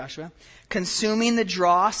choice, Joshua. Consuming the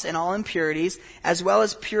dross and all impurities, as well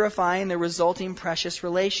as purifying the resulting precious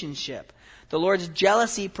relationship. The Lord's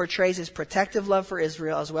jealousy portrays his protective love for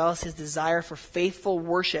Israel, as well as his desire for faithful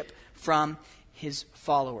worship from his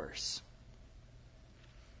followers.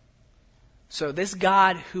 So this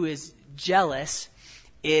God who is jealous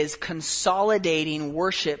is consolidating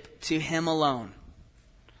worship to him alone,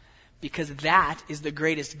 because that is the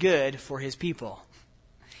greatest good for his people.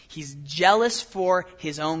 He's jealous for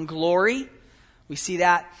his own glory. We see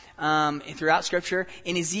that throughout Scripture.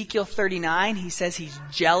 In Ezekiel 39, he says he's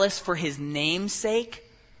jealous for his name's sake.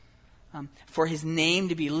 For his name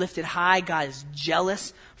to be lifted high, God is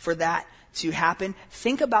jealous for that to happen.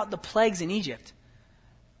 Think about the plagues in Egypt.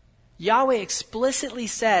 Yahweh explicitly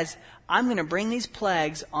says, I'm going to bring these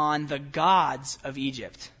plagues on the gods of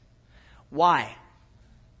Egypt. Why?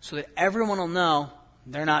 So that everyone will know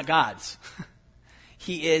they're not gods.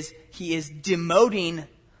 He is demoting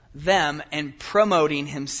them and promoting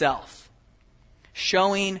himself.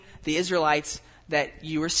 Showing the Israelites that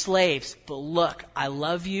you were slaves, but look, I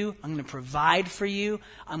love you. I'm going to provide for you.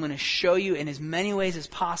 I'm going to show you in as many ways as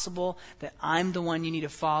possible that I'm the one you need to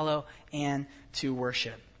follow and to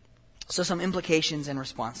worship. So some implications and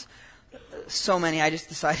response. So many, I just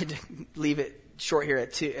decided to leave it short here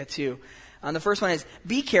at two. The first one is,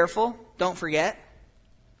 be careful, don't forget.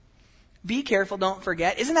 Be careful, don't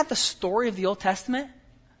forget. Isn't that the story of the Old Testament?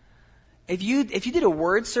 If you did a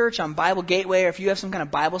word search on Bible Gateway, or if you have some kind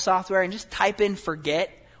of Bible software, and just type in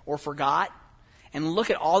forget or forgot, and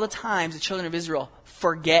look at all the times the children of Israel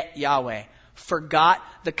forget Yahweh, forgot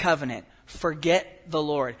the covenant, forget the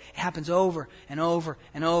Lord. It happens over and over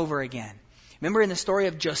and over again. Remember in the story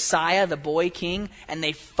of Josiah, the boy king, and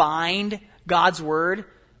they find God's word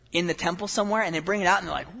in the temple somewhere, and they bring it out, and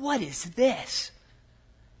they're like, what is this?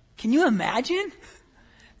 Can you imagine?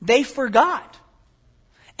 They forgot.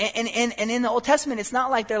 And in the Old Testament, it's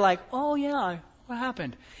not like they're like, oh yeah, What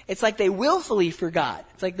happened? It's like they willfully forgot.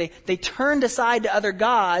 It's like they turned aside to other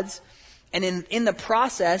gods, and in the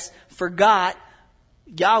process forgot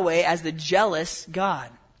Yahweh as the jealous God.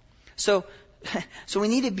 So we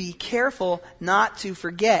need to be careful not to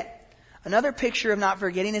forget. Another picture of not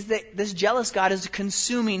forgetting is that this jealous God is a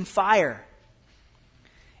consuming fire.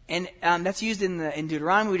 And that's used in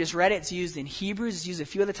Deuteronomy. We just read it. It's used in Hebrews. It's used a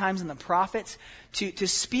few other times in the prophets to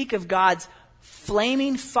speak of God's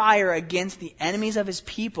flaming fire against the enemies of his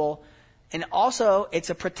people. And also,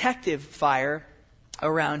 it's a protective fire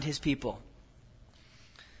around his people.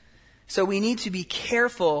 So we need to be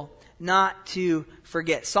careful not to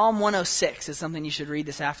forget. Psalm 106 is something you should read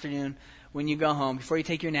this afternoon when you go home, before you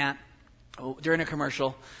take your nap, during a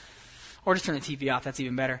commercial, or just turn the TV off. That's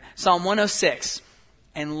even better. Psalm 106.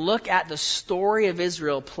 And look at the story of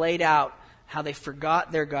Israel played out, how they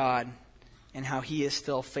forgot their God and how he is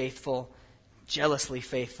still faithful, jealously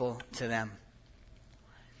faithful to them.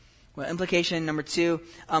 Well, implication number 2,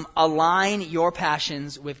 align your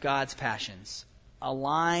passions with God's passions.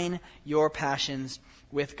 Align your passions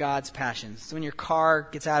with God's passions. So when your car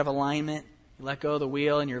gets out of alignment, you let go of the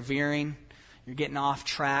wheel and you're veering, you're getting off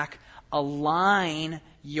track, align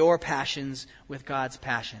your passions with God's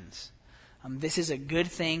passions. This is a good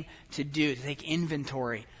thing to do, to take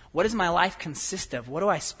inventory. What does my life consist of? What do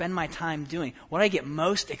I spend my time doing? What do I get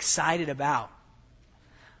most excited about?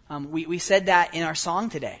 We said that in our song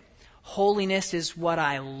today. Holiness is what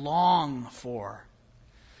I long for.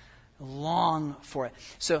 Long for it.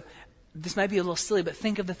 So this might be a little silly, but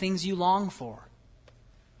think of the things you long for.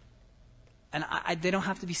 And they don't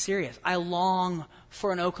have to be serious. I long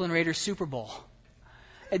for an Oakland Raiders Super Bowl.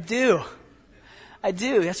 I do.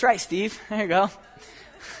 That's right, Steve. There you go.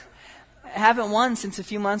 I haven't won since a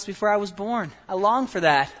few months before I was born. I long for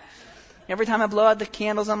that. Every time I blow out the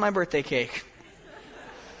candles on my birthday cake.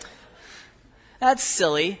 That's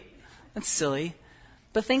silly.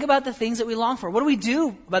 But think about the things that we long for. What do we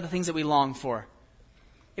do about the things that we long for?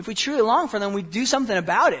 If we truly long for them, we do something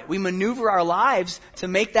about it. We maneuver our lives to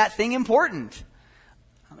make that thing important.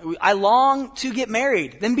 I long to get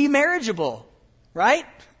married. Then be marriageable. Right?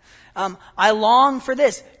 I long for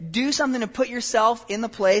this. Do something to put yourself in the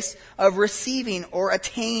place of receiving or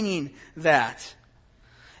attaining that.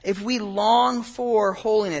 If we long for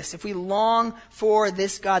holiness, if we long for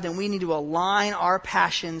this God, then we need to align our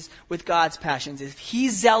passions with God's passions. If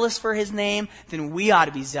he's zealous for his name, then we ought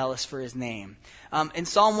to be zealous for his name. In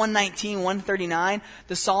Psalm 119, 139,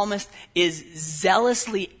 the psalmist is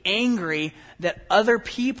zealously angry that other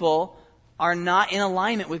people are not in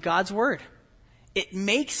alignment with God's word. It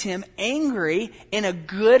makes him angry in a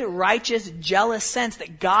good, righteous, jealous sense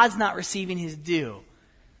that God's not receiving his due.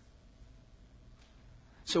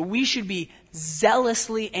 So we should be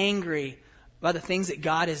zealously angry about the things that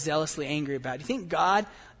God is zealously angry about. Do you think God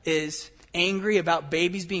is angry about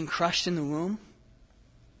babies being crushed in the womb?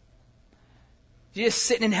 Is he just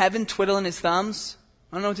sitting in heaven twiddling his thumbs?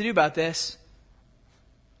 I don't know what to do about this.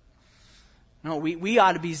 No, we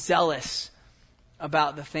ought to be zealous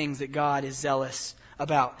about the things that God is zealous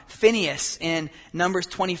about. Phinehas in Numbers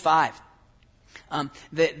 25.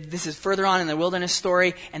 This is further on in the wilderness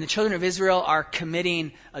story, and the children of Israel are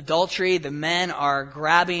committing adultery. The men are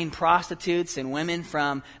grabbing prostitutes and women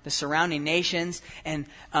from the surrounding nations. And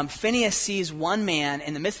Phinehas sees one man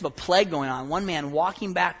in the midst of a plague going on, one man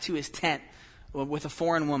walking back to his tent with a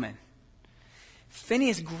foreign woman.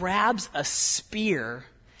 Phinehas grabs a spear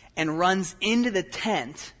and runs into the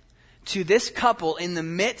tent to this couple in the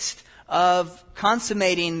midst of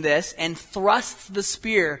consummating this and thrusts the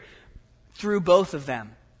spear through both of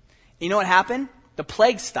them. You know what happened? The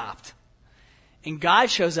plague stopped. And God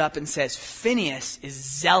shows up and says, Phinehas is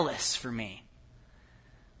zealous for me.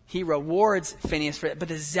 He rewards Phinehas for it. But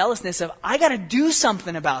the zealousness of, I got to do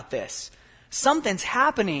something about this. Something's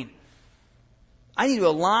happening. I need to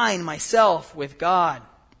align myself with God.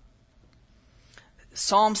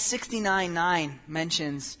 Psalm 69:9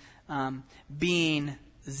 mentions being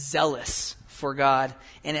zealous for God.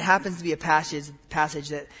 And it happens to be a passage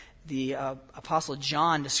that the Apostle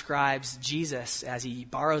John describes Jesus as. He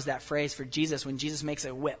borrows that phrase for Jesus when Jesus makes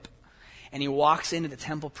a whip. And he walks into the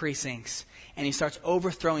temple precincts and he starts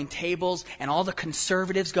overthrowing tables, and all the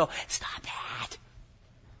conservatives go, "Stop that.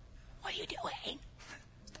 What are you doing?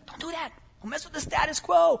 Don't do that. Don't mess with the status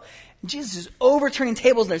quo." And Jesus is overturning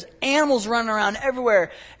tables, and there's animals running around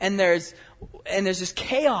everywhere, and there's just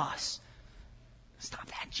chaos. Stop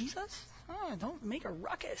that, Jesus. Oh, don't make a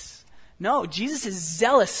ruckus. No, Jesus is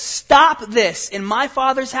zealous. Stop this in my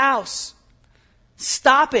Father's house.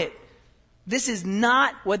 Stop it. This is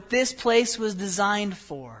not what this place was designed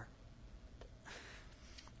for.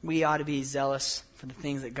 we ought to be zealous for the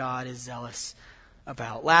things that God is zealous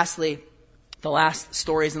about. Lastly, the last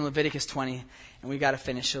story is in Leviticus 20, and we've got to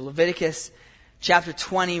finish. So Leviticus chapter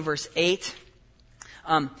 20, verse 8.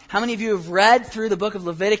 How many of you have read through the book of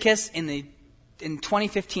Leviticus in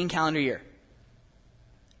 2015 calendar year?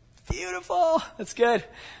 Beautiful. That's good.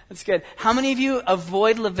 That's good. How many of you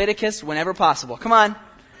avoid Leviticus whenever possible? Come on.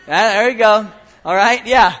 There you go. All right.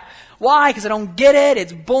 Yeah. Why? Because I don't get it.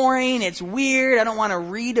 It's boring. It's weird. I don't want to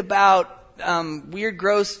read about weird,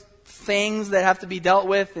 gross things that have to be dealt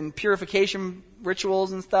with and purification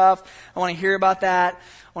rituals and stuff. I want to hear about that.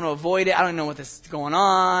 I want to avoid it. I don't know what this is going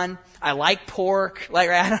on. I like pork.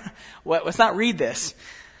 Let's not read this.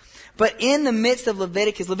 But in the midst of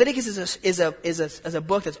Leviticus, Leviticus is a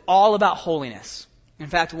book that's all about holiness. In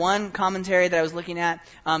fact, one commentary that I was looking at,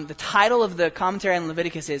 the title of the commentary on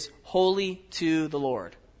Leviticus is Holy to the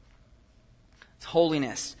Lord. It's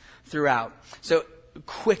holiness throughout. So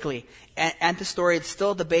quickly, at the story, it's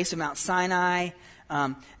still at the base of Mount Sinai.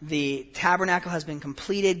 The tabernacle has been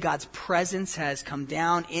completed. God's presence has come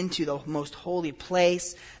down into the most holy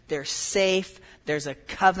place. They're safe. There's a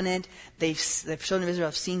covenant. The children of Israel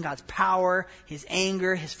have seen God's power, His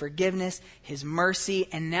anger, His forgiveness, His mercy.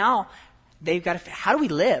 And now they've got to, how do we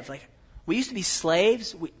live? Like, we used to be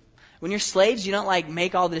slaves. When you're slaves, you don't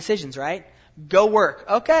make all the decisions, right? Go work.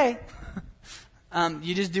 Okay.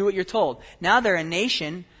 You just do what you're told. Now they're a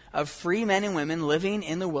nation of free men and women living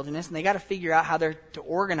in the wilderness, and they got to figure out how they're to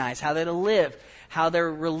organize, how they're to live, how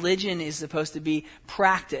their religion is supposed to be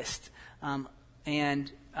practiced,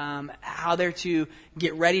 and how they're to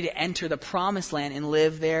get ready to enter the promised land and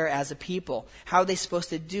live there as a people. How are they supposed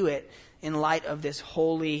to do it in light of this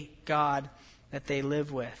holy God that they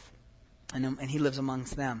live with? And He lives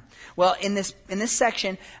amongst them. Well, in this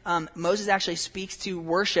section, Moses actually speaks to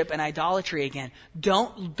worship and idolatry again.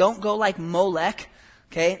 Don't go like Molech.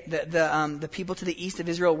 Okay, the people to the east of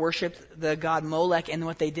Israel worshipped the god Molech, and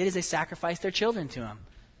what they did is they sacrificed their children to him.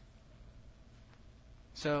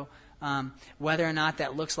 So whether or not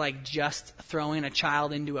that looks like just throwing a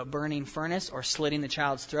child into a burning furnace or slitting the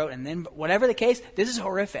child's throat, and then whatever the case, this is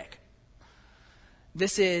horrific.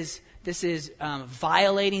 This is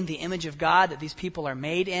violating the image of God that these people are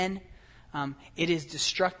made in. It is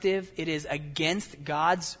destructive. It is against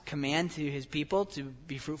God's command to His people to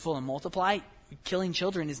be fruitful and multiply. Killing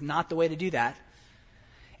children is not the way to do that.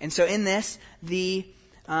 And so in this,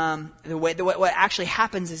 what actually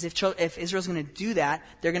happens is if Israel's going to do that,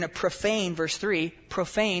 they're going to profane, verse 3,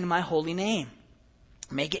 profane my holy name.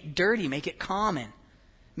 Make it dirty, make it common.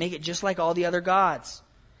 Make it just like all the other gods.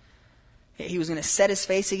 He was going to set his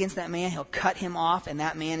face against that man. He'll cut him off, and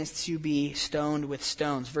that man is to be stoned with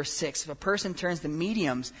stones. Verse 6, if a person turns to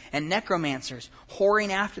mediums and necromancers, whoring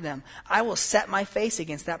after them, I will set my face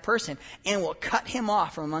against that person and will cut him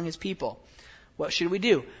off from among his people. What should we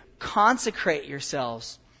do? Consecrate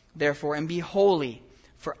yourselves, therefore, and be holy,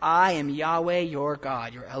 for I am Yahweh your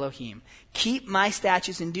God, your Elohim. Keep my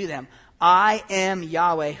statutes and do them. I am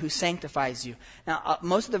Yahweh who sanctifies you. Now,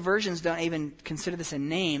 most of the versions don't even consider this a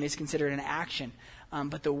name. They just consider it an action.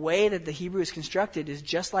 But the way that the Hebrew is constructed is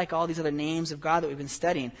just like all these other names of God that we've been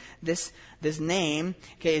studying. This name,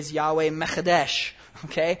 is Yahweh Mechadesh.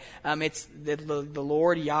 It's the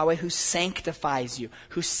Lord Yahweh who sanctifies you,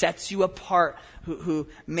 who sets you apart, who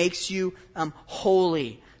makes you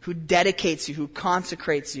holy, who dedicates you, who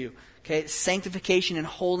consecrates you. Sanctification and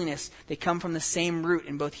holiness, they come from the same root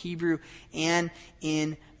in both Hebrew and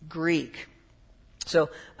in Greek. So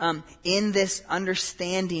in this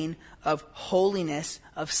understanding of holiness,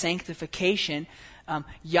 of sanctification,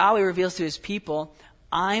 Yahweh reveals to His people,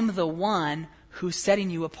 I'm the one who's setting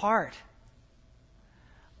you apart.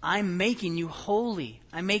 I'm making you holy.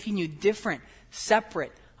 I'm making you different,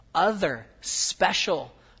 separate, other,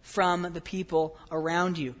 special from the people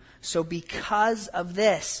around you. So because of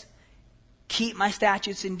this, keep my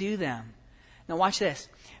statutes and do them. Now watch this.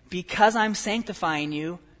 Because I'm sanctifying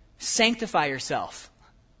you, sanctify yourself.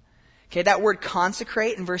 That word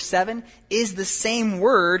consecrate in verse 7 is the same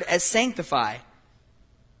word as sanctify.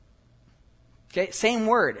 Same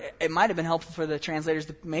word. It might have been helpful for the translators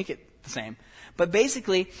to make it the same. But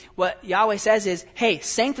basically, what Yahweh says is, hey,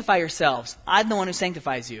 sanctify yourselves. I'm the one who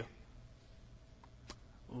sanctifies you.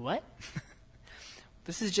 What?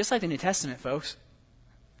 This is just like the New Testament, folks.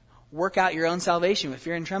 Work out your own salvation with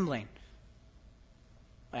fear and trembling.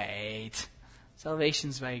 Wait.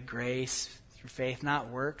 Salvation's by grace through faith, not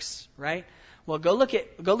works, right? Well, go look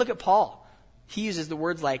at Paul. He uses the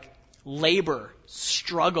words like labor,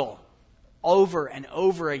 struggle, over and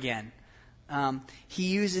over again. He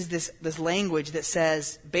uses this language that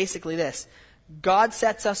says basically this: God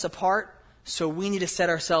sets us apart so we need to set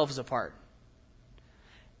ourselves apart.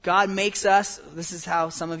 God makes us, this is how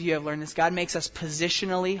some of you have learned this, God makes us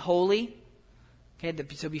positionally holy. Okay,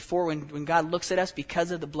 so before, when God looks at us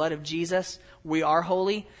because of the blood of Jesus, we are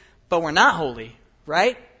holy, but we're not holy,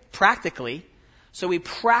 right? Practically. So we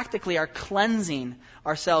practically are cleansing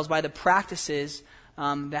ourselves by the practices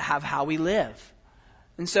that have how we live.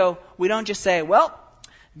 And so we don't just say, well,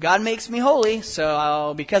 God makes me holy,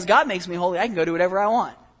 so because God makes me holy, I can go do whatever I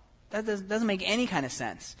want. That doesn't make any kind of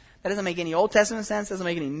sense. That doesn't make any Old Testament sense, doesn't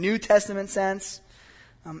make any New Testament sense.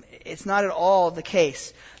 It's not at all the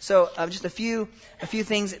case. So just a few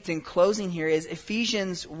things that's in closing here is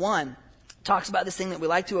Ephesians 1 talks about this thing that we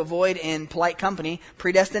like to avoid in polite company,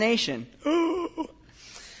 predestination.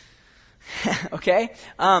 Okay?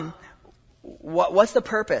 What's the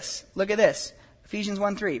purpose? Look at this. Ephesians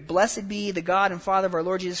 1:3. Blessed be the God and Father of our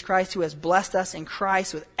Lord Jesus Christ, who has blessed us in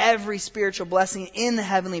Christ with every spiritual blessing in the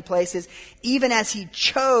heavenly places, even as he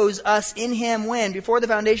chose us in him when? Before the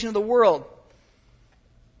foundation of the world.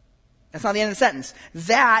 That's not the end of the sentence.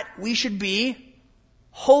 That we should be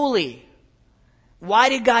holy. Why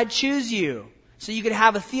did God choose you? So you could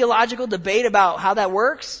have a theological debate about how that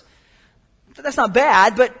works? That's not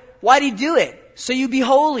bad, but why did he do it? So you be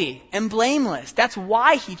holy and blameless. That's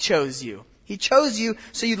why he chose you. He chose you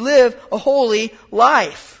so you live a holy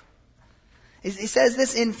life. He says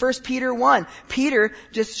this in 1 Peter 1. Peter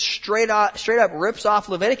just straight up rips off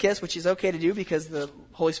Leviticus, which is okay to do because the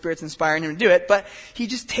Holy Spirit's inspiring him to do it. But he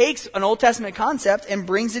just takes an Old Testament concept and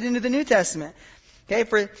brings it into the New Testament. Okay,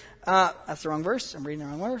 that's the wrong verse. I'm reading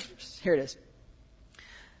the wrong verse. Here it is.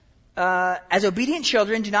 As obedient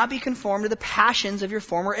children, do not be conformed to the passions of your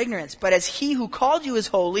former ignorance. But as he who called you is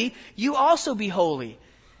holy, you also be holy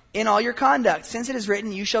in all your conduct. Since it is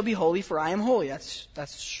written, you shall be holy, for I am holy. That's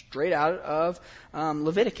straight out of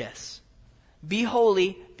Leviticus. Be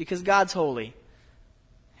holy because God's holy.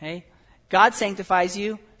 Okay? God sanctifies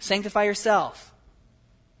you. Sanctify yourself.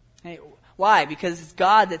 Okay? Why? Because it's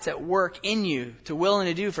God that's at work in you to will and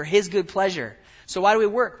to do for his good pleasure. So why do we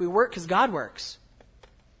work? We work because God works.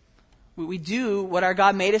 We do what our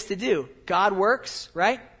God made us to do. God works,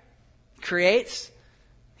 right? Creates.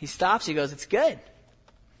 He stops. He goes, it's good.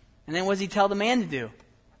 And then what does he tell the man to do?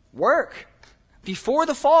 Work. Before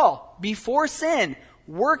the fall, before sin,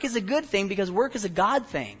 work is a good thing because work is a God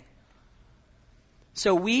thing.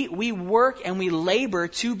 So we work and we labor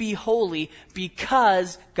to be holy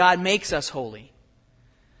because God makes us holy.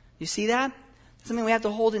 You see that? That's something we have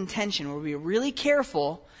to hold in tension. We'll be really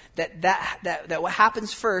careful that what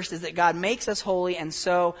happens first is that God makes us holy, and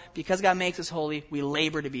so because God makes us holy, we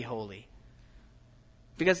labor to be holy.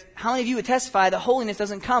 Because how many of you would testify that holiness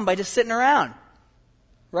doesn't come by just sitting around?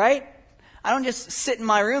 Right? I don't just sit in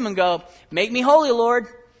my room and go, make me holy, Lord.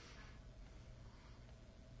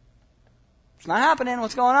 It's not happening.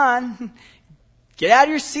 What's going on? Get out of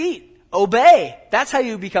your seat. Obey. That's how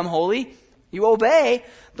you become holy. You obey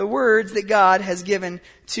the words that God has given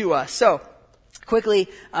to us. So, quickly,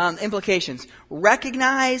 implications.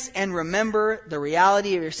 Recognize and remember the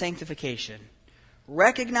reality of your sanctification.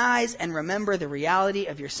 Recognize and remember the reality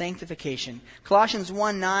of your sanctification. Colossians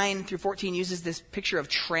 1:9-14 uses this picture of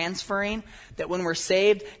transferring, that when we're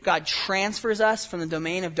saved, God transfers us from the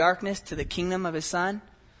domain of darkness to the kingdom of his Son.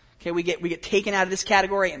 Okay, we get taken out of this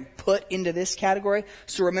category and put into this category.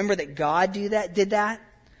 So remember that God did that.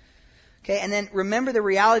 Okay, and then remember the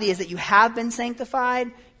reality is that you have been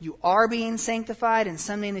sanctified, you are being sanctified, and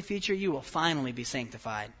someday in the future you will finally be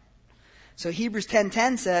sanctified. So Hebrews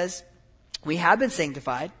 10:10 says, we have been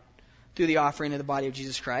sanctified through the offering of the body of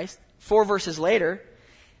Jesus Christ. 4 verses later,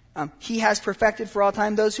 he has perfected for all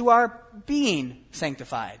time those who are being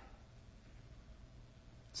sanctified.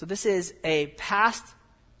 So this is a past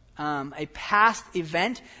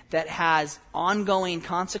event that has ongoing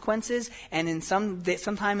consequences, and in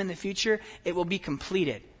sometime in the future, it will be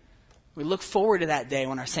completed. We look forward to that day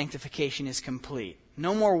when our sanctification is complete.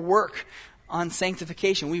 No more work on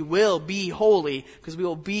sanctification. We will be holy because we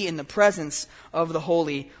will be in the presence of the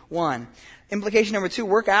Holy One. Implication number 2,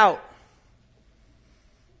 work out.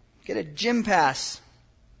 Get a gym pass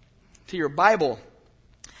to your Bible.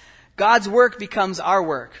 God's work becomes our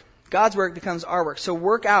work. God's work becomes our work. So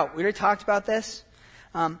work out. We already talked about this.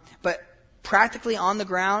 But practically on the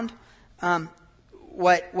ground,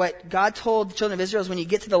 what God told the children of Israel is when you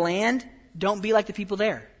get to the land, don't be like the people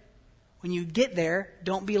there. When you get there,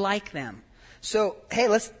 don't be like them. So, hey,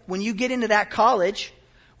 when you get into that college,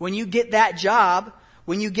 when you get that job,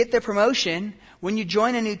 when you get the promotion, when you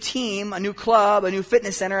join a new team, a new club, a new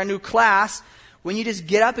fitness center, a new class, when you just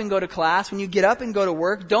get up and go to class, when you get up and go to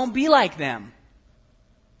work, don't be like them.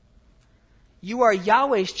 You are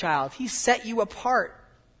Yahweh's child. He set you apart.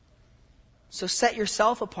 So set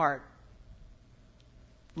yourself apart.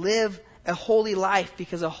 Live a holy life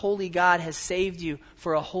because a holy God has saved you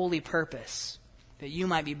for a holy purpose, that you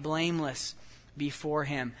might be blameless before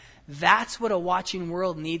him. That's what a watching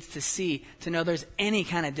world needs to see, to know there's any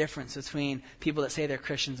kind of difference between people that say they're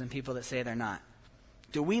Christians and people that say they're not.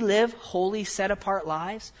 Do we live holy, set-apart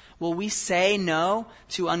lives? Will we say no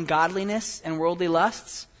to ungodliness and worldly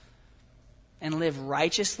lusts and live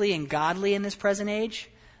righteously and godly in this present age?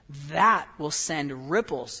 That will send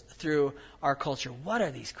ripples through our culture. What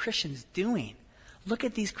are these Christians doing? Look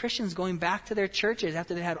at these Christians going back to their churches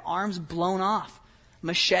after they had arms blown off,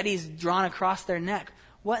 machetes drawn across their neck.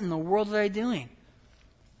 What in the world are they doing?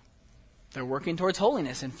 They're working towards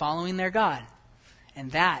holiness and following their God.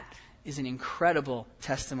 And that is an incredible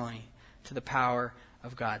testimony to the power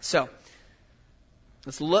of God. So,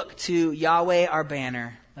 let's look to Yahweh, our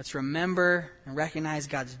banner. Let's remember and recognize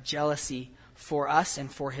God's jealousy for us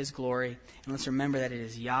and for his glory. And let's remember that it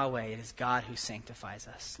is Yahweh, it is God who sanctifies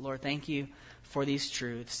us. Lord, thank you for these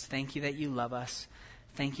truths. Thank you that you love us.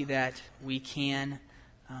 Thank you that we can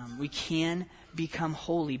become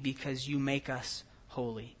holy because you make us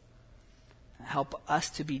holy. Help us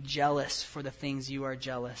to be jealous for the things you are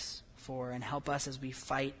jealous for, and help us as we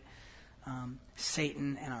fight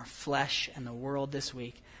Satan and our flesh and the world this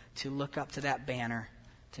week to look up to that banner,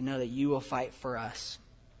 to know that you will fight for us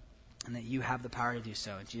and that you have the power to do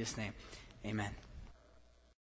so. In Jesus' name, amen.